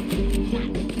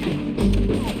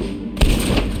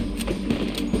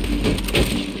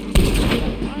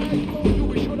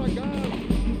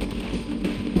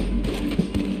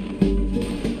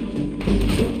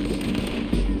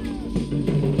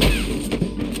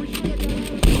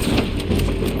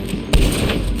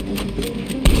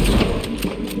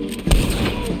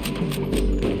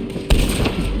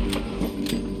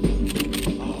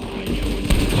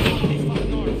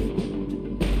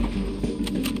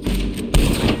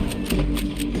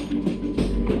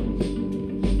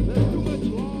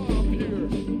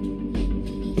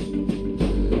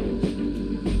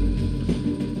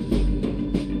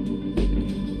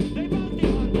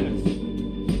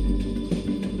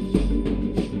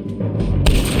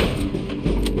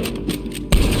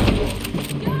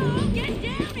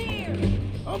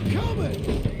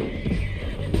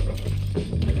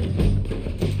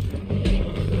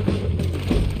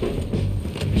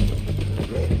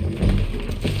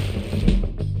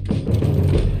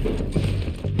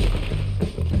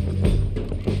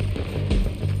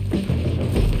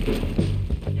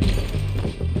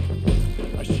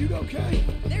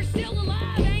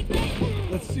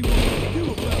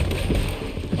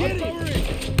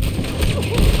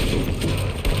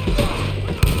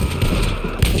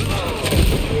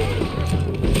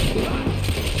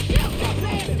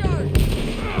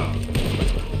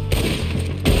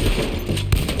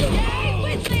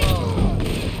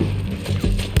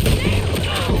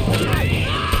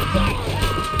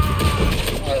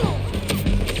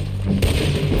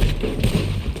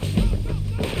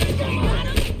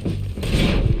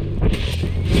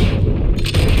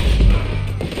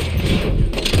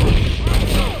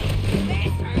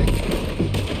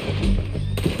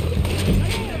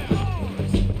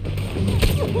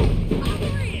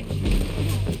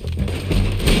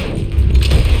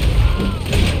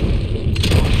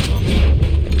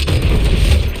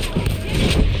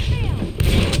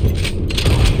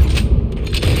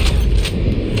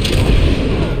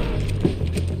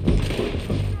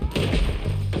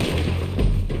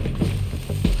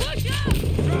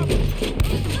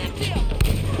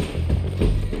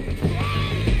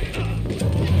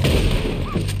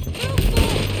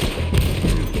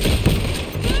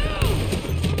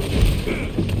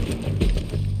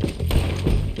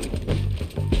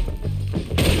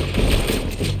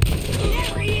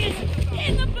 There he is!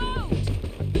 In the boat!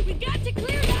 We got to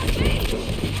clear that beach!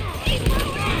 He's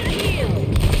rolling out of here!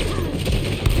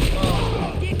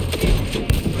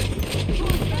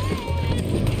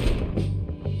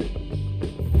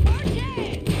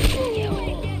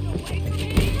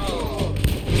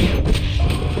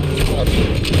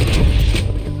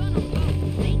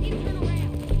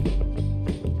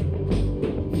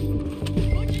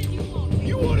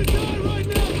 You want to die right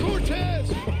now,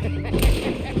 Cortez? I'm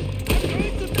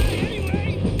going to die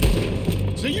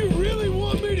anyway. So you really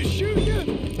want me to shoot you?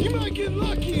 You might get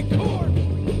lucky in court.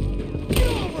 Get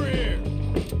over here.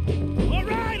 All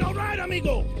right,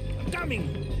 amigo. I'm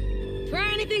coming.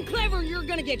 Try anything clever, you're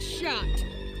gonna get shot.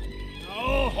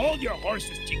 Oh, hold your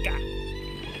horses, chica.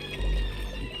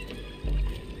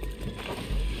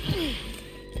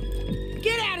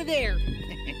 Get out of there!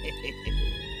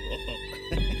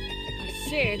 I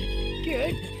said,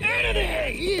 get out of there!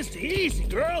 Easy, easy,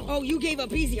 girl. Oh, you gave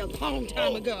up easy a long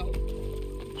time ago.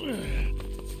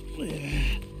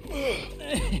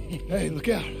 Hey, look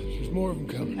out. There's more of them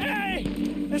coming. Hey,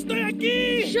 estoy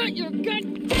aquí. Shut your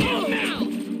goddamn mouth!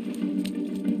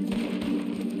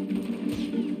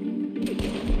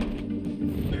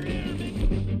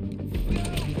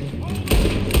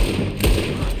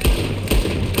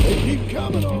 They keep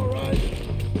coming, all right.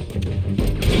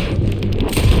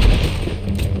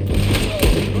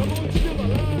 Ramon's still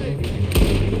alive.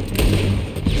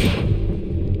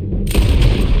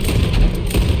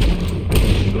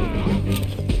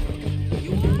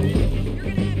 You want it? You're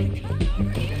gonna have to come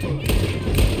over here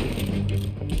and get it.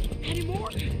 Any more?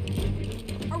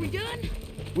 Are we done?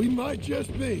 We might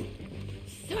just be.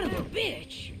 Son of a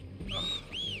bitch!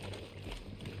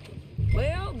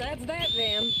 Well, that's that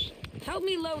then. Help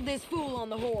me load this fool on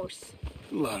the horse.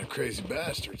 A lot of crazy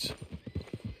bastards.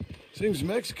 Seems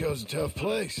Mexico's a tough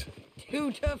place.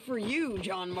 Too tough for you,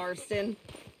 John Marston.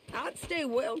 I'd stay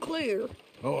well clear.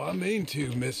 Oh, I mean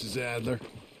to, Mrs. Adler.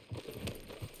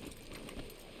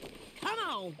 Come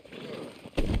on!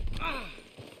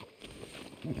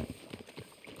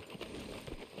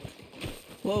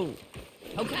 Whoa.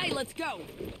 Okay, let's go.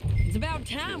 It's about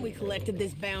time we collected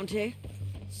this bounty.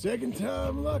 Second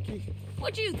time lucky.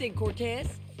 What do you think,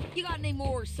 Cortez? You got any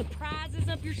more surprises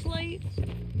up your sleeve?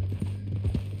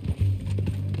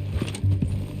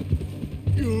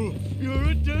 You're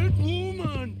a dead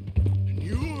woman, and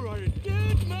you are a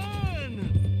dead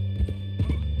man.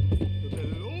 The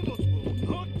Lobos will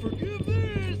not forgive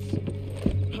this.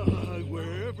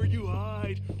 Wherever you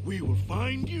hide, we will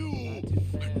find you,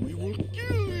 and we will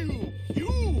kill you.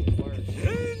 You,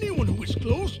 anyone who is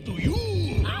close to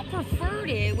you. I preferred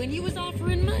it when you was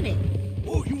offering money.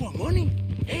 Oh, you want money?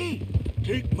 Hey,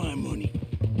 take my money.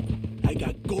 I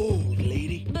got gold,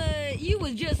 lady. But you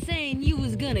was just saying you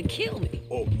was gonna kill me.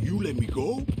 Oh, you let me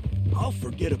go? I'll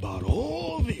forget about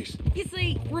all this. You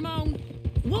see, Ramon,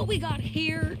 what we got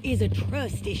here is a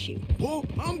trust issue. Oh,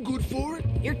 I'm good for it.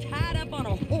 You're tied up on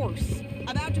a horse,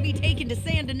 about to be taken to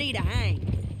San Denis to hang.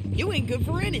 You ain't good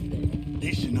for anything.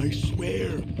 Listen, I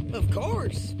swear. Of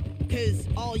course, because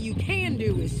all you can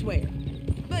do is swear.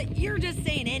 But you're just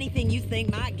saying anything you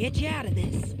think might get you out of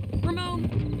this.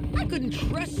 Ramon, I couldn't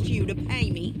trust you to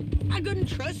pay me. I couldn't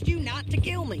trust you not to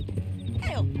kill me.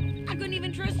 Hell, I couldn't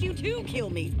even trust you to kill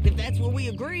me, if that's what we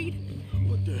agreed.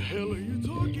 What the hell are you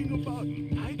talking about?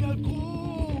 I got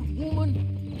gold,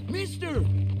 woman. Mister,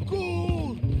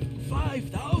 gold.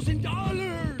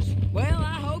 $5,000. Well,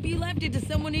 I hope you left it to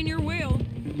someone in your will,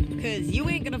 because you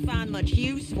ain't gonna find much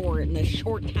use for it in the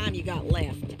short time you got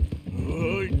left.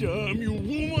 Oh, damn you,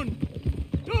 woman.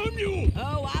 Damn you.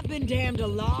 Oh, I've been damned a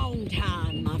long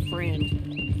time, my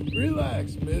friend.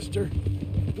 Relax, mister.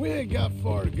 We ain't got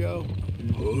far to go.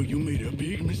 Oh, you made a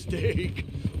big mistake.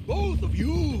 Both of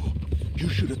you. You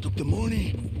should have took the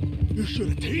money. You should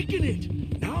have taken it.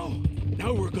 Now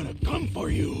we're gonna come for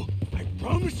you. I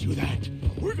promise you that.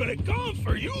 We're gonna come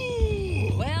for you.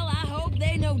 Well, I hope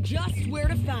they know just where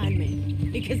to find me,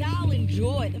 because I'll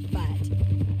enjoy the fight.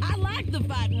 I like the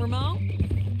fighting,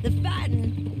 Ramon. The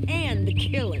fighting and the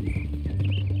killing.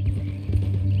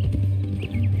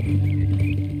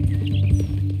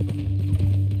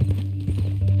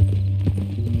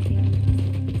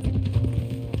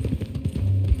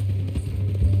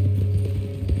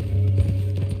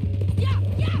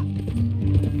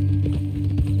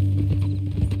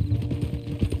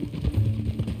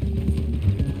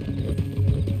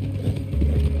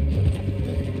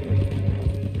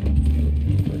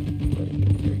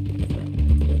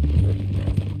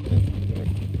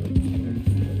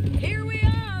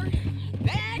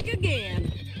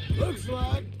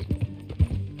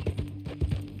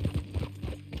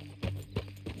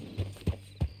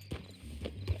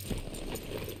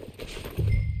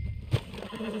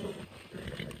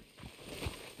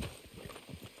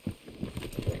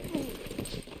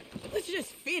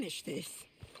 just finish this.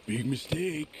 Big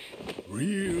mistake.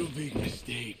 Real big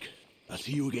mistake. I'll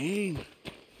see you again.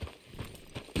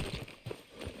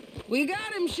 We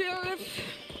got him, Sheriff.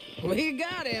 We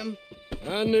got him.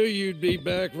 I knew you'd be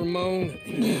back, Ramon.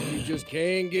 You just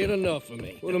can't get enough of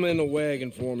me. Put him in the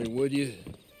wagon for me, would you?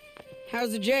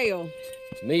 How's the jail?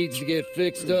 Needs to get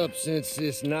fixed up since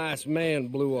this nice man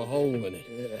blew a hole in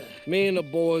it. Me and the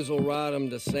boys will ride him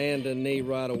to Saint Denis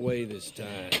right away this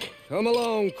time. Come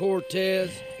along,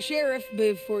 Cortez. Sheriff,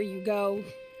 before you go,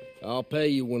 I'll pay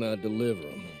you when I deliver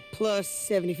him. plus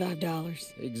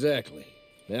 $75. Exactly.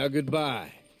 Now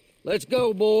goodbye. Let's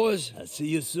go, boys. I'll see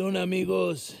you soon,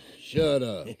 amigos. Shut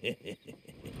up.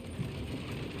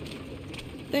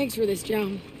 Thanks for this,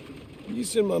 John. You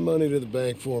send my money to the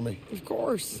bank for me. Of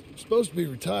course. I'm supposed to be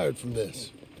retired from this.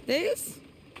 This?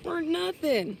 Weren't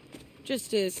nothing.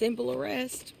 Just a simple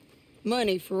arrest.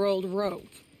 Money for old rope.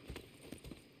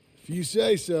 If you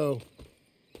say so.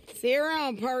 See you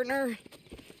around, partner.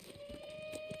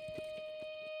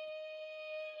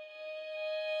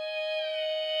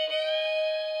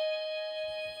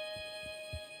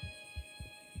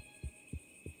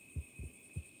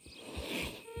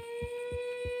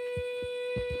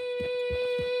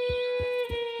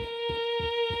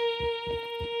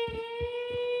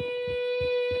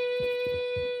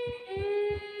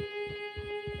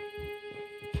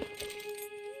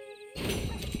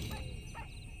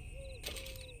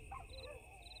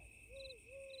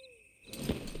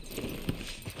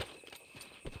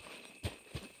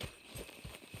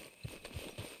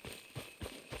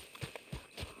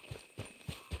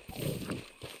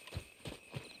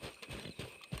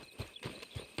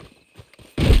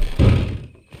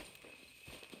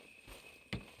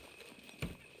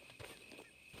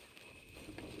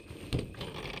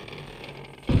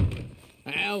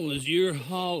 How was your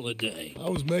holiday? I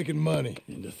was making money.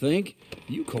 And to think,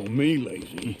 you call me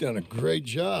lazy. You've done a great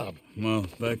job. Well,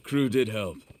 that crew did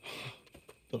help.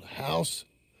 Built a house,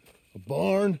 a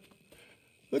barn.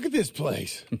 Look at this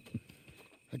place.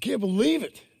 I can't believe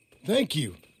it. Thank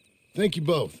you. Thank you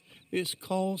both. This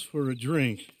calls for a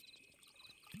drink.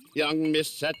 Young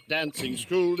miss at dancing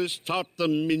school is taught the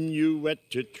minuet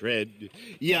to tread.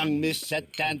 Young miss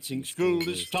at dancing school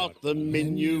is taught the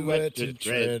minuet to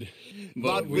tread.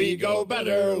 But we go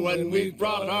better when we've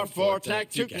brought our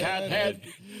four-tack to Cathead.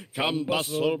 Come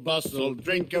bustle, bustle,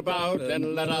 drink about,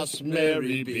 and let us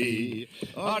merry be.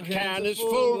 Our can is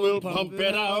full, we'll pump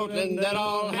it out, and then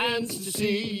all hands to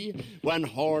see. When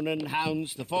horn and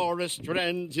hounds the forest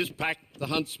rend his pack, the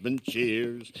huntsman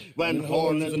cheers. When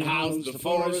horn and hounds the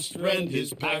forest rend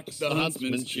his pack, the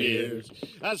huntsman cheers.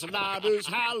 As loud as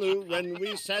halloo when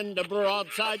we send a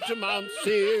broadside to Mount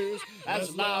Sears.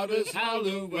 As loud as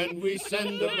halloo when we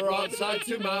send a broadside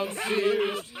to Mount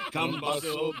Sears. Come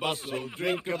bustle, bustle,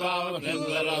 drink about, and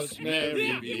let us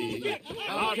merry be.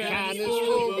 Our can is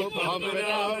full, we'll pump it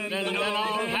out, and then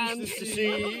all hands to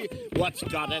see. What's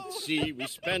got at sea we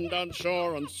spend on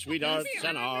shore on sweethearts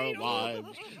and our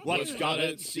wives. What's got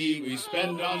at sea we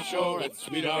spend on shore at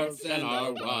sweethearts and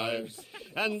our wives.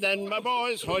 And then my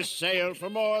boys hoist sail for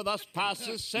more, thus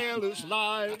passes sailors'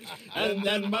 lives. And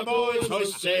then my boys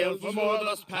hoist sail for more,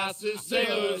 thus passes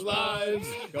sailors' lives.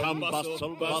 Come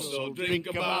bustle, bustle, drink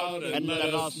about, and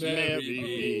let us merry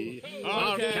be.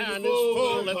 Our can is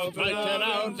full, let's break it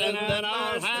out, and then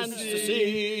our hands to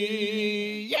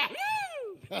see. Yeah!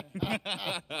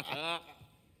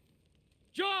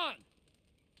 John!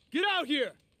 Get out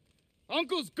here!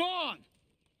 Uncle's gone!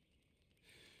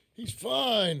 He's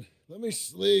fine. Let me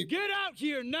sleep. Get out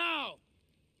here now!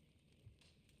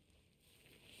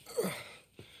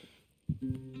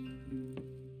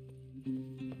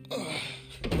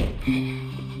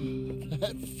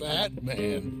 That fat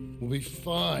man will be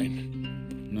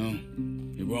fine. No,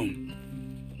 he won't.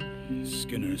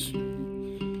 Skinner's.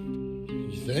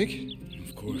 You think?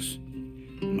 Of course.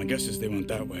 My guess is they went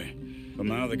that way. But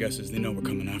my other guess is they know we're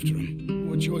coming after them.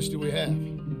 What choice do we have?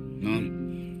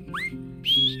 None.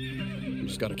 We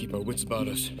just gotta keep our wits about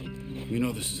us. We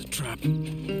know this is a trap.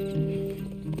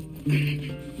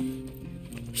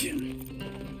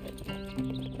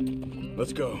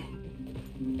 Let's go.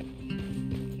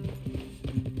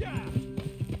 Yeah!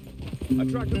 I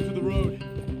tracked them to the road.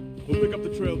 We'll pick up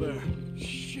the trail there.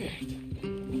 Shit.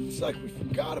 It's like we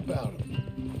forgot about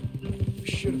him. We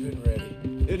should have been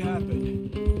ready. It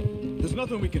happened. There's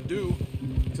nothing we can do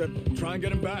except try and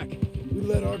get him back. We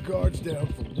let our guards down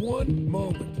for one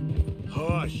moment.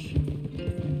 Hush.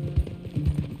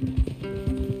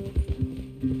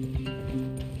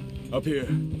 Up here.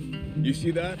 You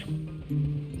see that?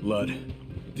 Blood.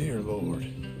 Dear Lord.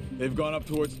 They've gone up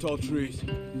towards the tall trees.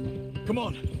 Come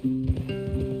on.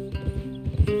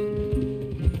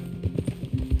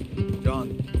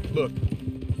 Look,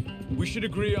 we should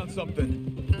agree on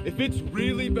something. If it's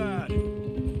really bad,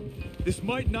 this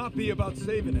might not be about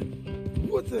saving him.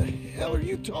 What the hell are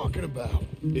you talking about?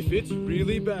 If it's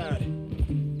really bad,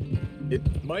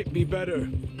 it might be better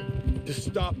to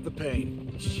stop the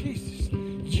pain. Jesus,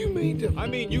 you mean to... I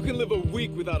mean, you can live a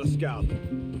week without a scalp,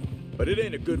 but it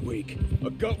ain't a good week.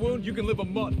 A gut wound, you can live a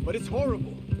month, but it's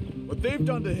horrible. What they've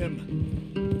done to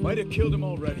him might have killed him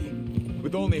already,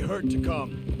 with only hurt to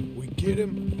come. We get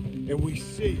him, and we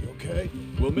see, okay?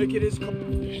 We'll make it his...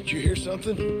 Did you hear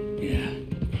something? Yeah.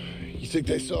 You think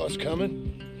they saw us coming?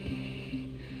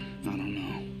 I don't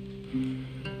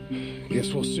know.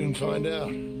 Guess we'll soon find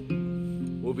out.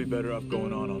 We'll be better off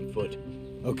going on foot.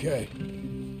 Okay.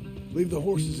 Leave the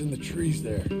horses in the trees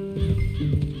there.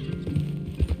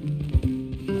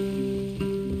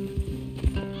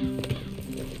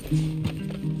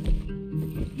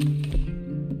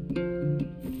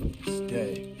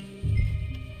 Stay.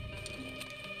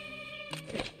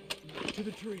 To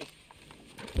the tree.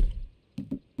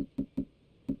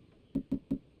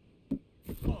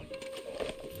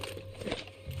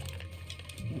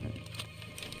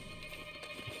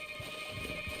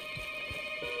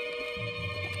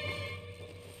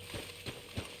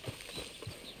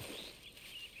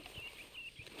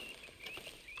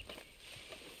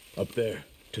 Up there,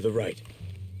 to the right.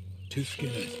 2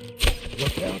 skinners.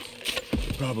 Lookouts?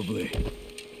 Probably.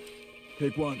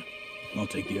 Take one. I'll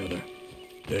take the other.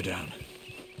 They're down.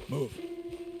 Move.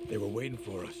 They were waiting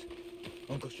for us.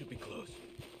 Uncle should be close.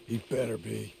 He better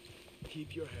be.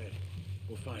 Keep your head.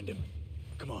 We'll find him.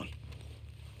 Come on.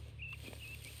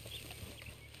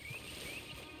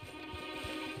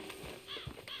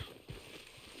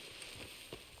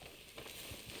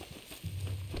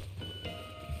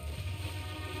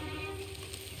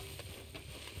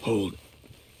 Hold.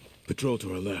 Patrol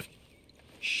to our left.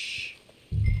 Shh.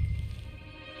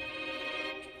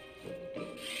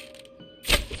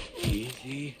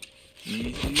 Easy.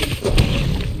 Easy.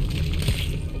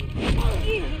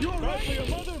 You're right for your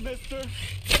mother, mister.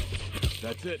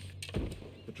 That's it.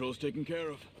 Patrol's taken care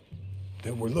of.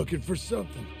 Then we're looking for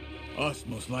something. Us,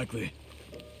 most likely.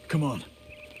 Come on.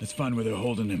 Let's find where they're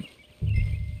holding him.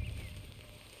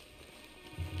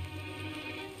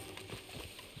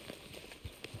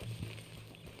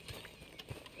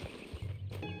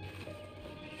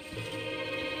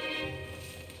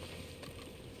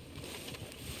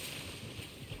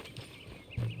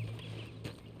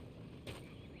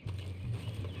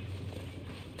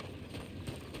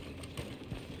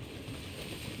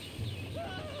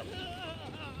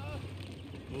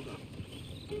 Hold up.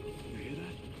 You hear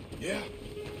that? Yeah.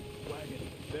 Wagon.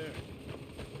 There.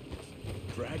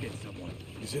 Dragging someone.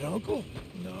 Is it Uncle?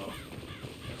 No.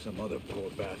 Some other poor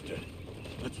bastard.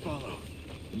 Let's follow.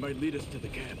 It might lead us to the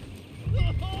camp.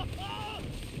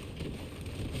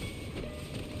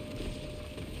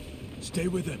 Stay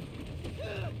with him.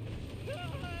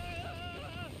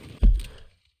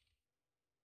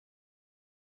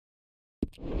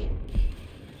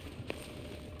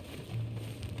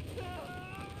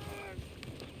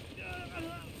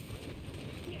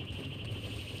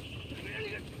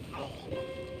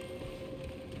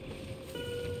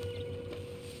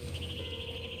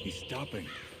 He's stopping.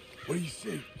 What do you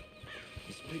see?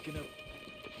 He's picking up...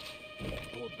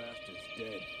 Poor bastard's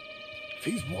dead. If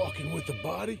he's walking with the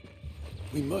body,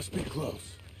 we must be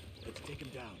close. Let's take him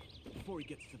down before he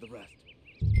gets to the rest.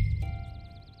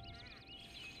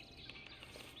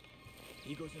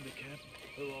 He goes into camp,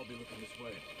 they'll all be looking this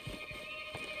way.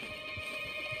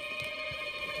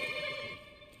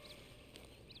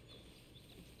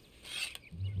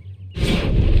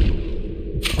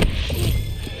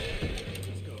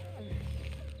 Let's go.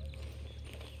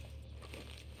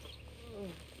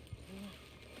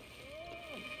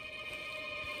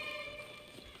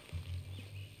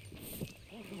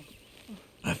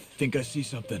 I think I see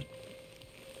something.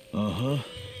 Uh-huh.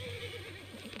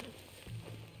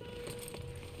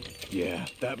 Yeah,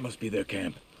 that must be their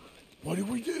camp. What do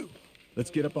we do?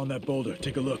 Let's get up on that boulder.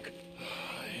 Take a look.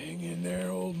 Hang in there,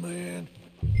 old man.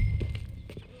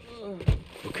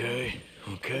 Okay,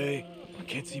 okay. I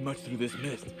can't see much through this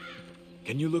mist.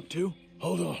 Can you look too?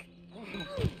 Hold on.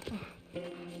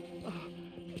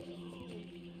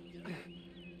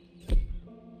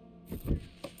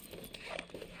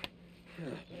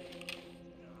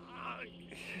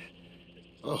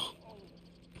 Oh.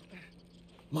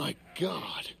 My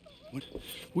God. What?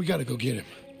 We gotta go get him.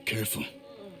 Careful.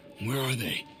 Where are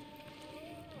they?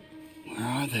 Where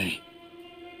are they?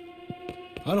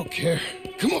 I don't care.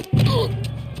 Come on.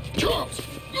 Charles.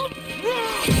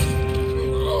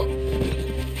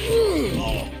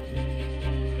 Oh.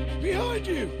 Behind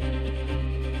you.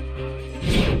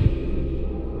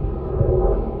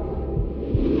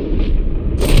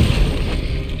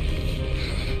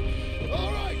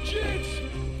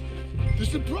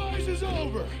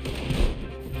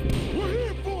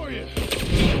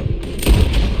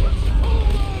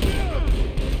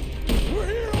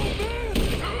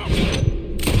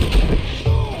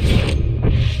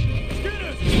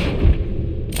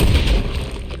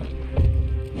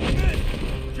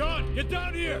 Get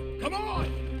down here! Come on!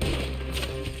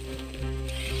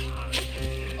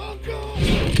 Uncle!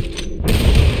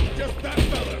 Just that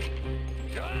fella!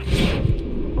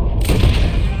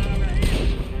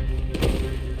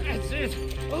 That's it!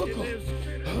 Uncle!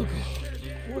 Uncle,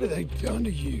 what have they done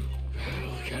to you?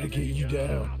 I gotta get you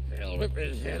down. They'll rip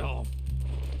his head off.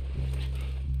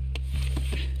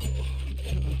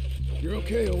 You're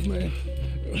okay, old man.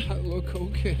 I look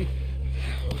okay.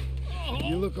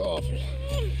 You look awful.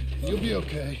 You'll be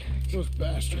okay. Those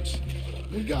bastards.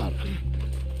 We got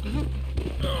them.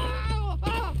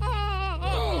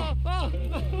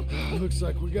 Looks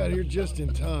like we got here just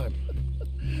in time.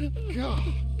 God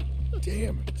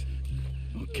damn it.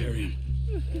 I'll carry him.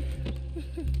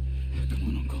 Come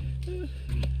on, Uncle.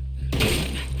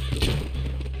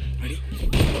 Ready?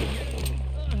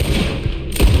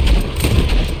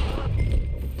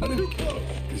 Too close,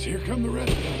 because here come the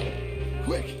rest of them.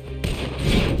 Quick!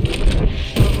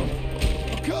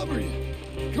 I'll cover you.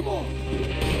 Come on.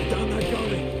 Down that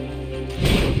gully.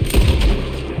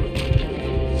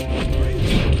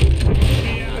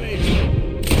 Get out of here.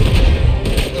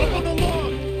 Up on the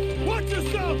log. Watch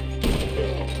yourself.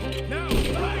 Now,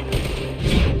 right.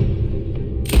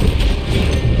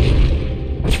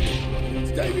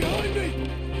 Stay behind me.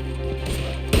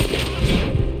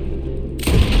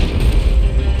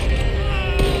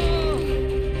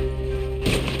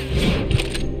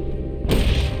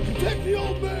 Protect the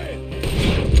old man.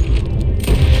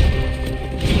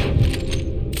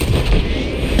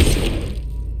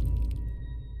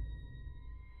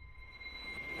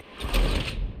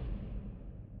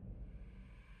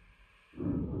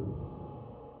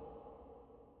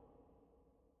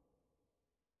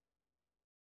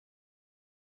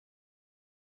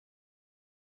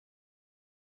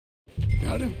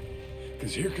 Got him?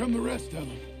 Because here come the rest of them.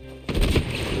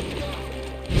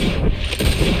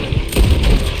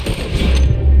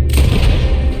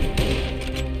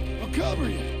 I'll cover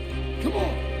you. Come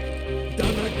on.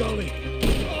 Down that gully.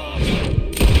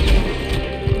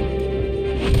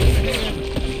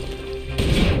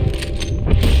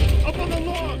 Up on the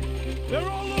log. They're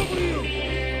all over you.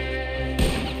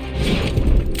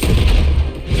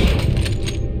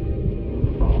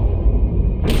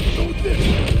 Go with this.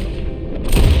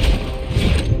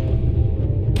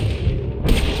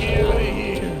 Get out of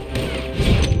here.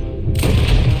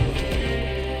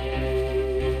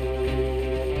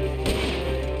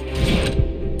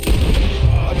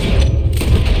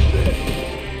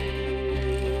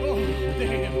 Oh,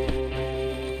 damn.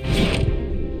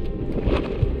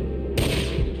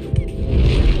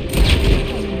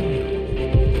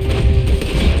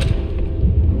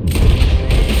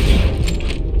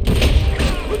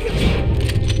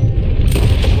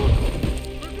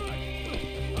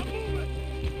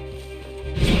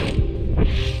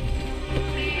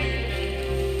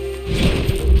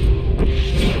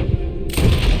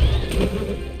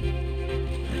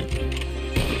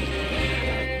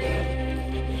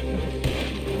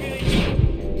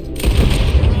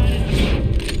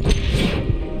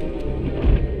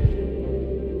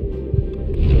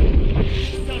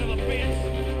 Son of a bitch.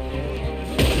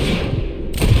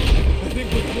 I think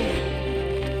we're clear.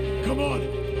 Come on,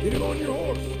 get him on your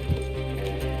horse.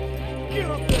 Get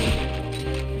up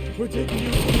there. We're taking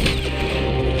you.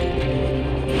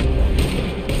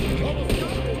 Almost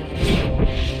got it.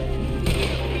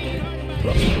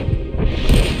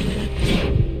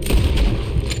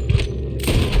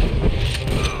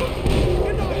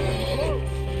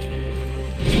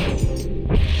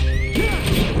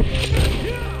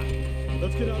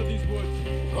 Let's get out of these woods.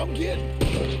 I'm getting.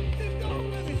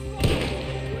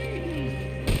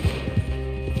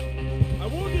 I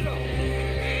wounded him.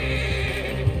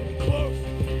 Close.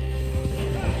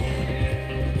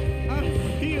 I'm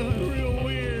feeling real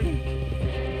weird.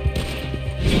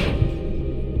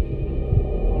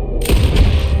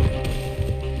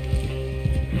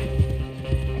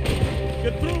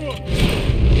 Get through him.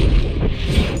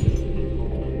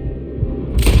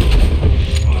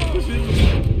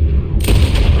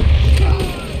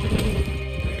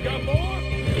 You got more?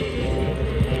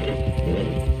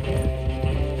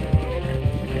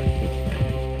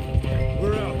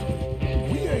 We're out.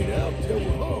 We ain't out till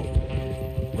we're home.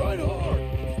 Ride hard.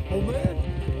 Oh, man.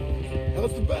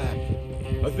 How's the back?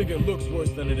 I think it looks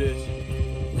worse than it is.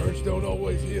 Burns don't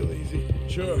always heal easy.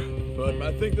 Sure, but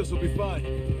I think this will be fine.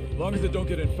 As long as it don't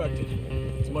get infected.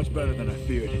 It's much better than I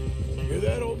feared. Hear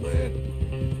that, old man?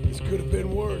 This could have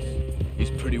been worse. He's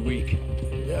pretty weak.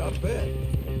 Yeah, I bet.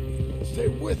 Stay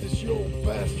with us, you old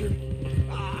bastard.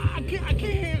 I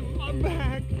can't. My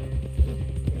back.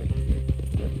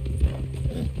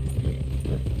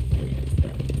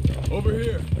 Over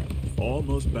here.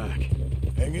 Almost back.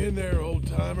 Hang in there,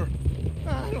 old-timer.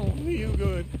 I don't feel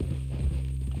good.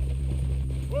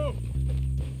 Whoa!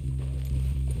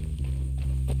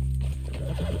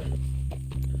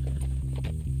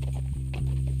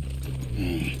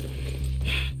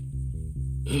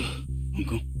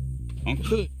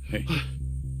 Uncle? Hey.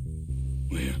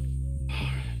 We're here. All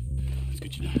right. Let's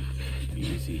get you down.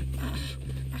 Easy.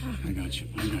 I got you.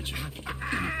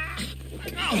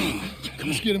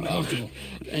 Let's get him comfortable.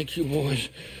 Thank you, boys.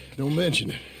 Don't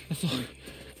mention it. I thought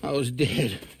I was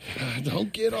dead.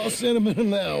 Don't get all sentimental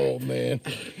now, old man.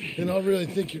 And I'll really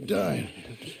think you're dying.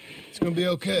 It's gonna be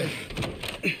okay.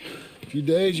 A few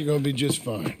days, you're gonna be just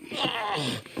fine.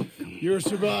 You're a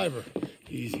survivor.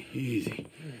 Easy.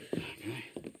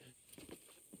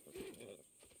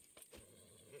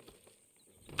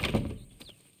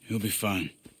 He'll be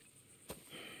fine.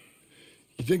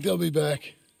 You think they'll be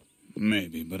back?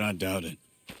 Maybe, but I doubt it.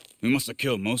 We must have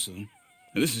killed most of them.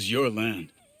 This is your land.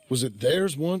 Was it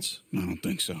theirs once? I don't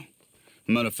think so.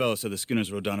 I met a fella said the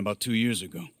Skinners rode down about 2 years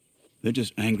ago. They're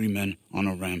just angry men on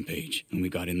a rampage, and we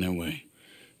got in their way.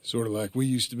 Sort of like we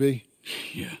used to be?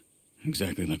 Yeah,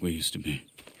 exactly like we used to be.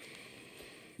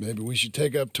 Maybe we should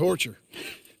take up torture.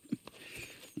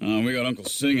 We got Uncle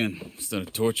singing instead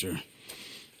of torture.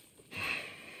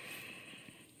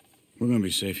 We're gonna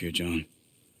be safe here, John.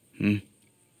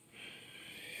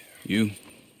 You,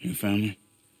 your family,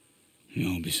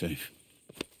 you'll all be safe.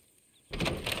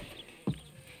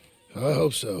 I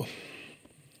hope so.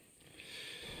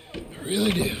 I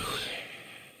really do.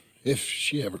 If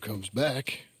she ever comes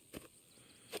back.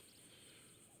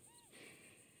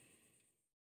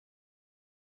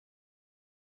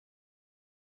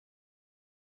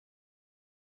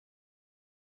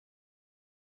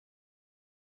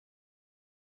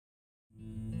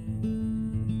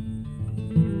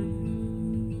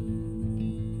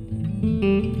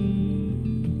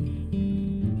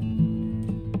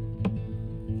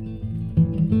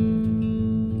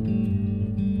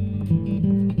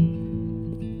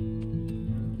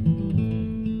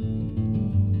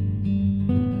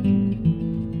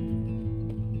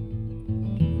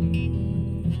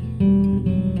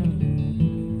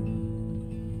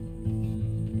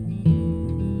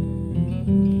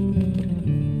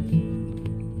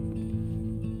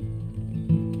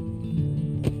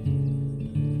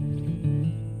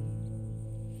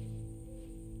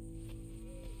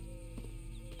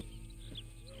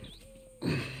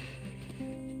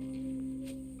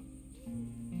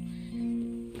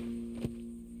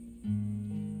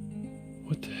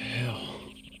 What the hell?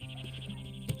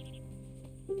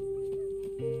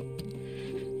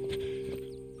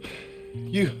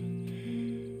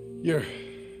 You're...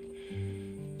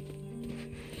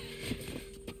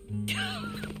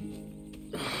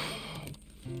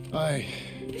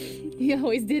 You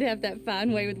always did have that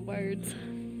fine way with words.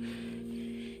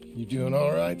 You doing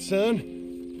all right,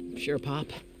 son? Sure, Pop.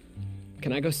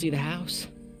 Can I go see the house?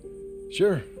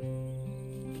 Sure.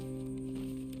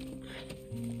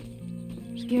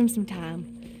 Just give him some time.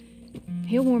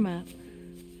 He'll warm up.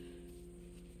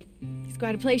 It's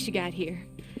quite a place you got here.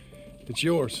 It's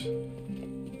yours.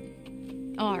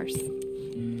 Ours.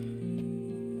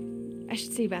 I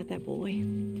should see about that boy.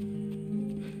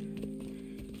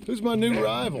 Who's my new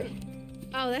rival?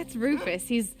 Oh, that's Rufus.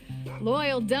 He's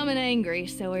loyal, dumb, and angry,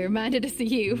 so he reminded us of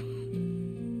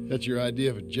you. That's your idea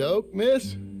of a joke,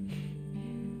 miss?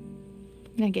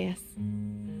 I guess.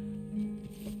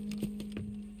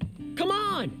 Come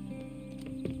on!